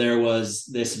though there was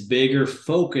this bigger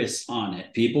focus on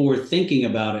it, people were thinking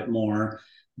about it more,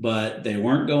 but they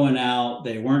weren't going out,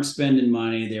 they weren't spending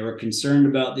money, they were concerned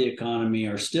about the economy,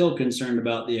 are still concerned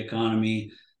about the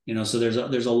economy. So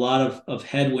there's a lot of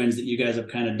headwinds that you guys have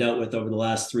kind of dealt with over the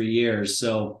last 3 years.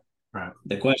 So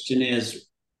the question is,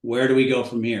 where do we go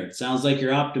from here? It sounds like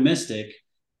you're optimistic,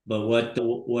 but what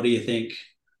do you think,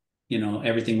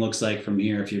 everything looks like from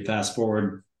here if you fast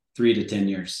forward 3 to 10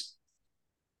 years?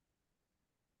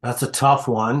 That's a tough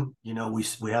one.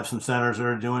 We have some centers that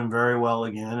are doing very well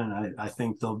again, and I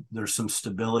think there's some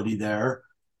stability there.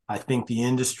 I think the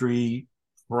industry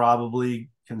probably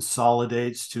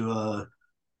consolidates to a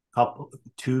couple,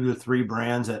 2 to 3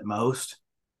 brands at most.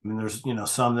 I mean, there's,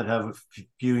 some that have a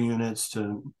few units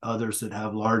to others that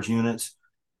have large units.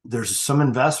 There's some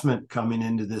investment coming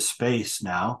into this space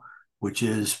now, which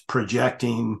is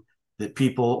projecting that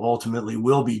people ultimately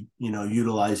will be,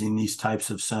 utilizing these types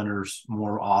of centers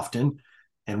more often.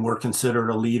 And we're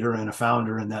considered a leader and a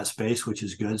founder in that space, which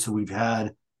is good. So we've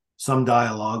had some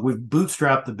dialogue. We've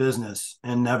bootstrapped the business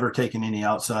and never taken any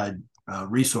outside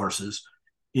resources,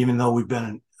 even though we've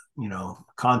been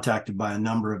contacted by a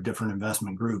number of different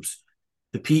investment groups.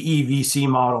 The PE VC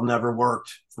model never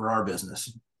worked for our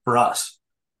business, for us,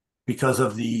 because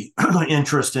of the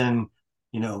interest in,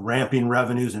 ramping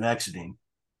revenues and exiting.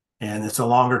 And it's a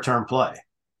longer term play.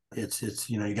 It's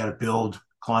you got to build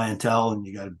clientele and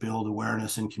you got to build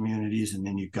awareness in communities. And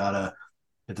then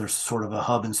there's sort of a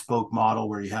hub and spoke model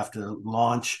where you have to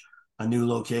launch a new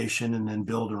location and then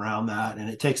build around that. And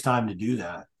it takes time to do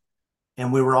that.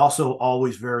 And we were also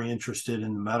always very interested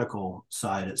in the medical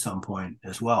side at some point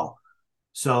as well.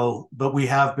 So, but we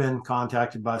have been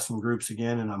contacted by some groups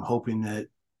again, and I'm hoping that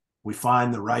we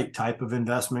find the right type of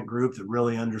investment group that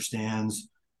really understands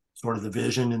sort of the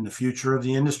vision and the future of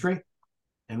the industry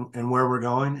and where we're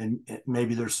going. And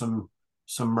maybe there's some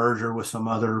merger with some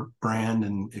other brand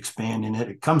and expanding it.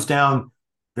 It comes down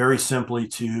very simply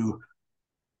to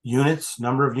units,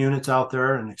 number of units out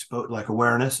there, and like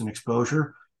awareness and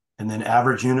exposure, and then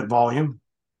average unit volume.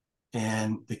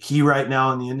 And the key right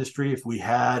now in the industry, if we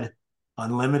had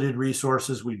unlimited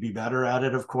resources, we'd be better at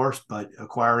it, of course, but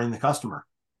acquiring the customer.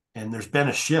 And there's been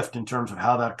a shift in terms of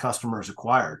how that customer is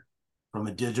acquired, from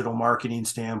a digital marketing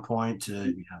standpoint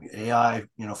to AI,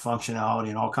 functionality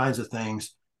and all kinds of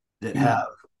things that have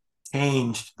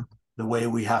changed the way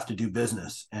we have to do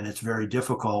business. And it's very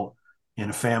difficult in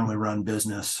a family-run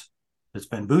business that's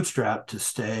been bootstrapped to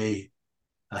stay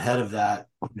ahead of that,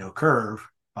 curve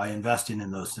by investing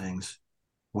in those things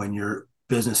when your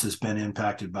business has been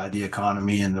impacted by the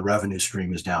economy and the revenue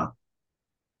stream is down.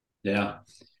 Yeah.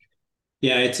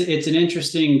 Yeah, it's an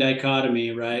interesting dichotomy,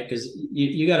 right? Because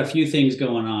you got a few things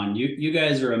going on. You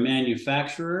guys are a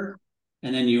manufacturer,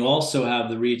 and then you also have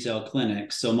the retail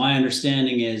clinic. So my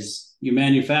understanding is you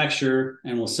manufacture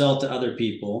and will sell to other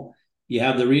people. You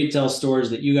have the retail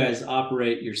stores that you guys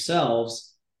operate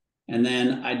yourselves, and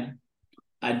then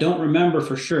I don't remember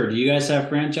for sure. Do you guys have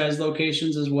franchise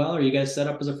locations as well? Are you guys set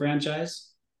up as a franchise?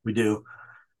 We do.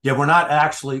 Yeah,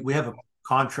 we have a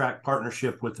contract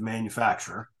partnership with the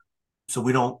manufacturer. So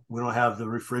we don't have the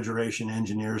refrigeration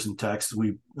engineers and techs.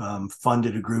 We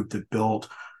funded a group that built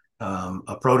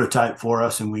a prototype for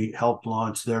us, and we helped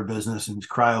launch their business, and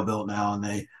it's cryo-built now.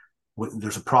 And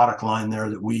there's a product line there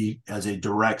that we, as a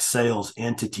direct sales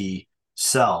entity,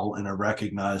 sell and are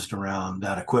recognized around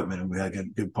that equipment. And we had a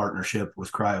good partnership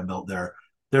with cryo-built there.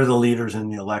 They're the leaders in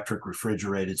the electric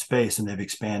refrigerated space, and they've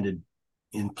expanded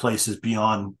in places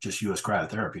beyond just US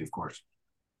Cryotherapy, of course.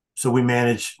 So we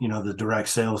manage, the direct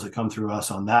sales that come through us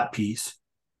on that piece.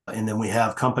 And then we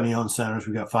have company-owned centers.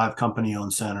 We've got 5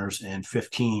 company-owned centers and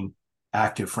 15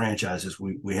 active franchises.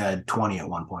 We had 20 at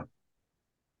one point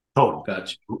total.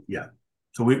 Gotcha. Yeah.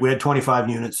 So we had 25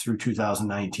 units through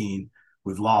 2019.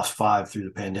 We've lost 5 through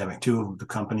the pandemic. 2 of the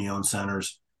company-owned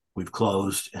centers we've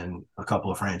closed, and a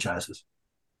couple of franchises.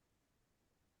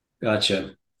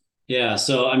 Gotcha. Yeah.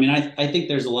 So, I mean, I think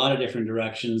there's a lot of different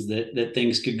directions that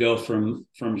things could go from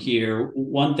here.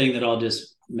 One thing that I'll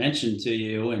just mention to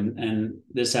you, and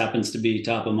this happens to be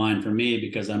top of mind for me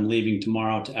because I'm leaving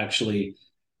tomorrow to actually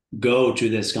go to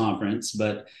this conference,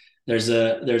 but there's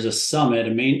a summit,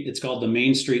 it's called the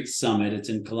Main Street Summit. It's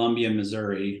in Columbia,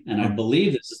 Missouri, and I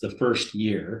believe this is the first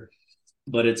year,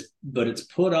 but it's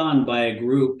put on by a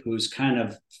group who's kind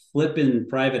of flipping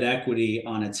private equity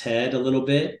on its head a little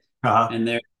bit,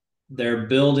 and they're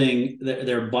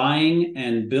buying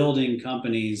and building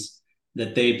companies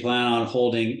that they plan on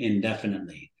holding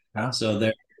indefinitely. So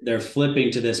they're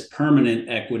flipping to this permanent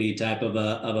equity type of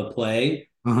a play,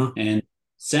 and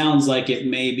sounds like it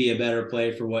may be a better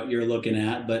play for what you're looking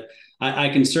at. But I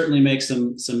can certainly make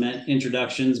some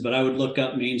introductions, but I would look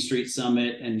up Main Street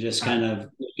Summit and just kind of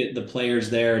look at the players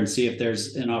there and see if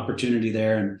there's an opportunity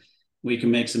there, and we can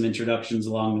make some introductions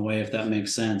along the way if that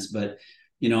makes sense. But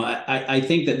I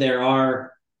think that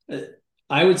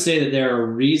I would say that there are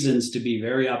reasons to be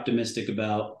very optimistic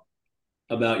about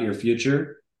your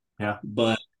future. Yeah.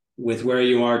 But with where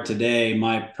you are today,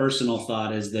 my personal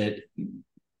thought is that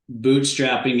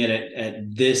bootstrapping it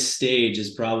at this stage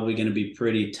is probably going to be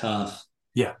pretty tough.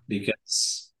 Yeah.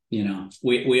 Because,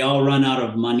 we all run out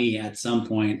of money at some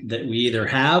point that we either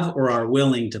have or are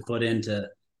willing to put into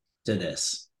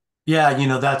this.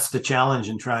 Yeah, that's the challenge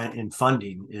in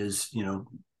funding is,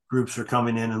 groups are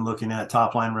coming in and looking at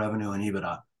top line revenue and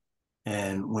EBITDA.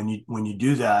 And when you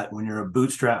do that, when you're a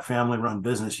bootstrap family run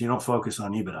business, you don't focus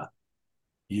on EBITDA.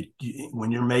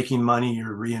 When you're making money,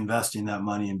 you're reinvesting that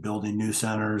money in building new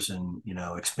centers and,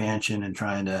 expansion and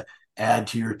trying to add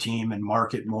to your team and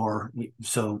market more.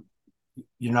 So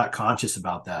you're not conscious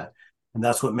about that. And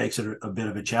that's what makes it a bit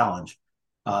of a challenge.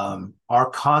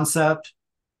 Our concept,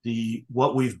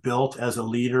 what we've built as a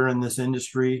leader in this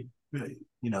industry,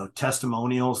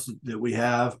 testimonials that we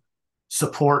have,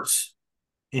 supports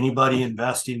anybody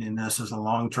investing in this as a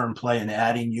long-term play and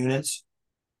adding units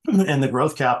and the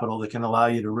growth capital that can allow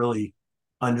you to really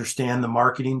understand the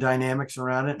marketing dynamics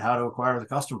around it and how to acquire the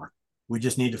customer. We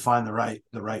just need to find the right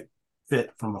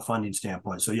fit from a funding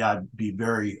standpoint. So yeah, I'd be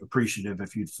very appreciative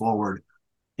if you'd forward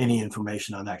any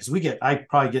information on that, because I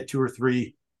probably get 2 or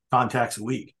 3 contacts a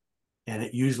week, and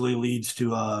it usually leads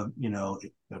to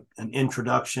an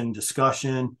introduction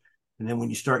discussion. And then when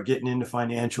you start getting into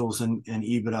financials and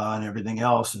EBITDA and everything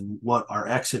else and what our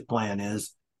exit plan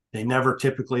is, they never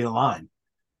typically align.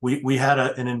 We had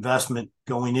an investment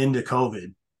going into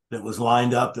COVID that was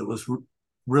lined up, that was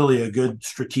really a good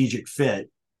strategic fit.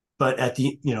 But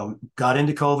got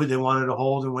into COVID, they wanted to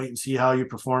hold and wait and see how you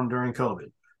performed during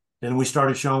COVID. Then we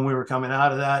started showing we were coming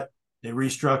out of that. They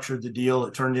restructured the deal.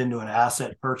 It turned into an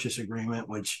asset purchase agreement,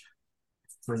 which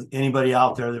for anybody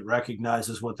out there that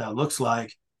recognizes what that looks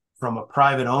like, from a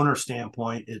private owner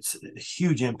standpoint, it's a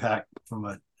huge impact from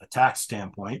a tax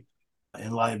standpoint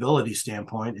and liability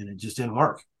standpoint, and it just didn't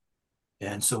work.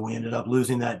 And so we ended up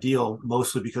losing that deal,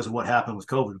 mostly because of what happened with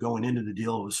COVID. Going into the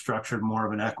deal, it was structured more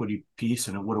of an equity piece,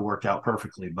 and it would have worked out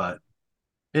perfectly. But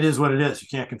it is what it is. You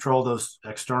can't control those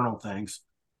external things.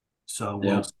 So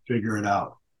we'll figure it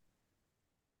out.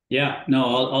 Yeah,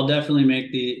 no, I'll definitely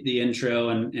make the intro,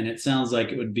 and it sounds like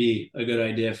it would be a good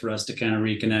idea for us to kind of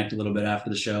reconnect a little bit after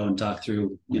the show and talk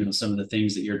through, some of the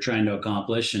things that you're trying to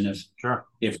accomplish, and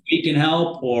if we can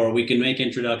help, or we can make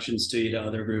introductions to you to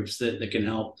other groups that can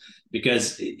help.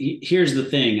 Because here's the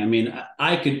thing, I mean,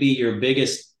 I could be your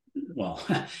biggest, well,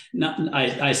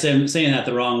 I'm saying that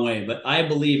the wrong way, but I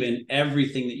believe in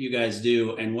everything that you guys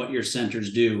do and what your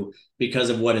centers do because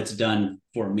of what it's done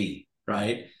for me,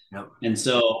 right? Yep. And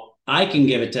so I can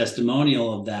give a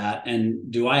testimonial of that.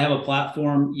 And do I have a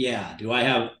platform? Yeah. Do I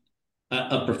have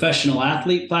a professional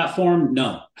athlete platform?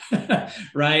 No.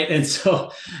 Right. And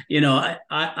so,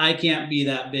 I can't be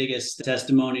that biggest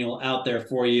testimonial out there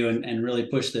for you and really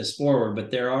push this forward,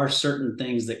 but there are certain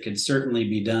things that could certainly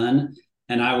be done.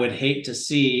 And I would hate to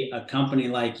see a company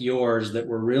like yours that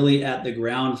were really at the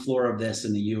ground floor of this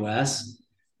in the US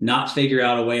not figure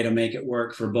out a way to make it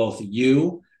work for both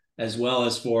you as well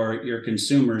as for your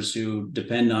consumers who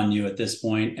depend on you at this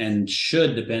point and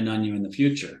should depend on you in the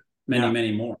future.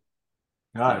 Many more.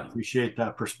 I appreciate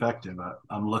that perspective.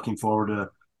 I'm looking forward to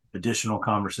additional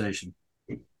conversation.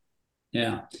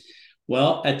 Yeah.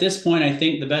 Well, at this point, I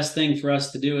think the best thing for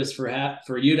us to do is for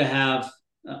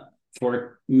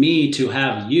me to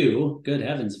have you, good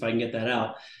heavens, if I can get that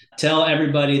out, tell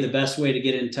everybody the best way to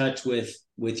get in touch with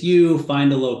you,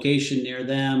 find a location near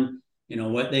them,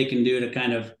 what they can do to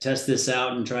kind of test this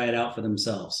out and try it out for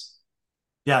themselves.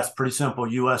 Yeah, it's pretty simple.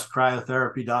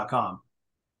 USCryotherapy.com.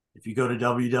 If you go to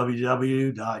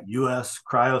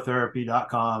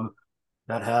www.uscryotherapy.com,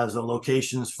 that has a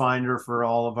locations finder for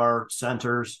all of our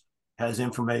centers, has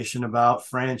information about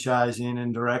franchising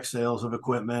and direct sales of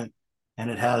equipment, and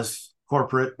it has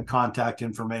corporate contact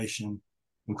information,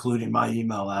 including my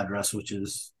email address, which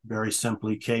is very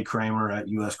simply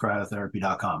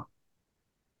kkramer@uscryotherapy.com.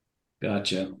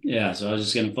 Gotcha. Yeah. So I was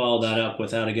just going to follow that up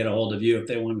with how to get a hold of you if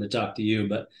they wanted to talk to you,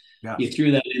 but Yeah. you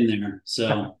threw that in there.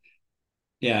 So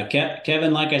yeah,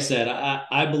 Kevin, like I said,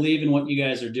 I believe in what you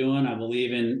guys are doing. I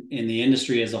believe in the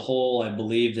industry as a whole. I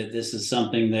believe that this is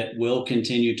something that will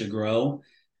continue to grow,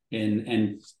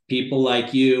 and people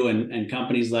like you and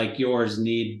companies like yours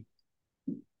need,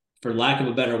 for lack of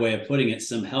a better way of putting it,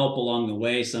 some help along the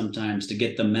way sometimes to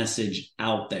get the message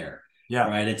out there. Yeah.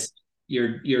 Right. It's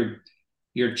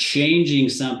you're changing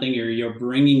something, or you're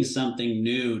bringing something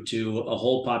new to a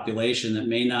whole population that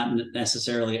may not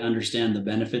necessarily understand the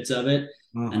benefits of it.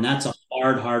 Mm-hmm. And that's a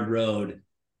hard road,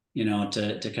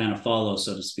 to kind of follow,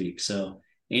 so to speak. So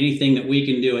anything that we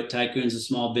can do at Tycoons of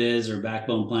Small Biz or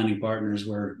Backbone Planning Partners,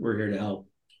 we're here to help.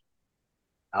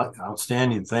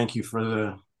 Outstanding. Thank you for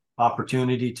the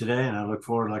opportunity today. And I look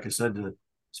forward, like I said, to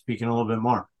speaking a little bit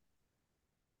more.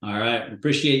 All right.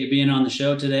 Appreciate you being on the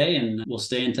show today, and we'll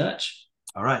stay in touch.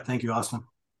 All right. Thank you, Austin.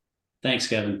 Thanks,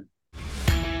 Kevin.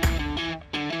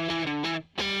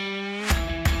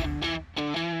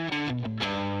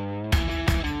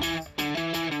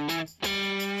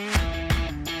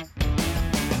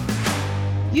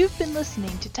 You've been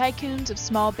listening to Tycoons of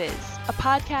Small Biz, a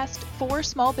podcast for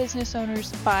small business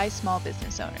owners by small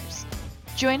business owners.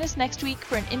 Join us next week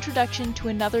for an introduction to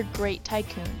another great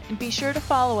tycoon, and be sure to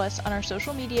follow us on our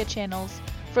social media channels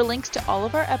for links to all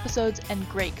of our episodes and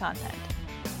great content.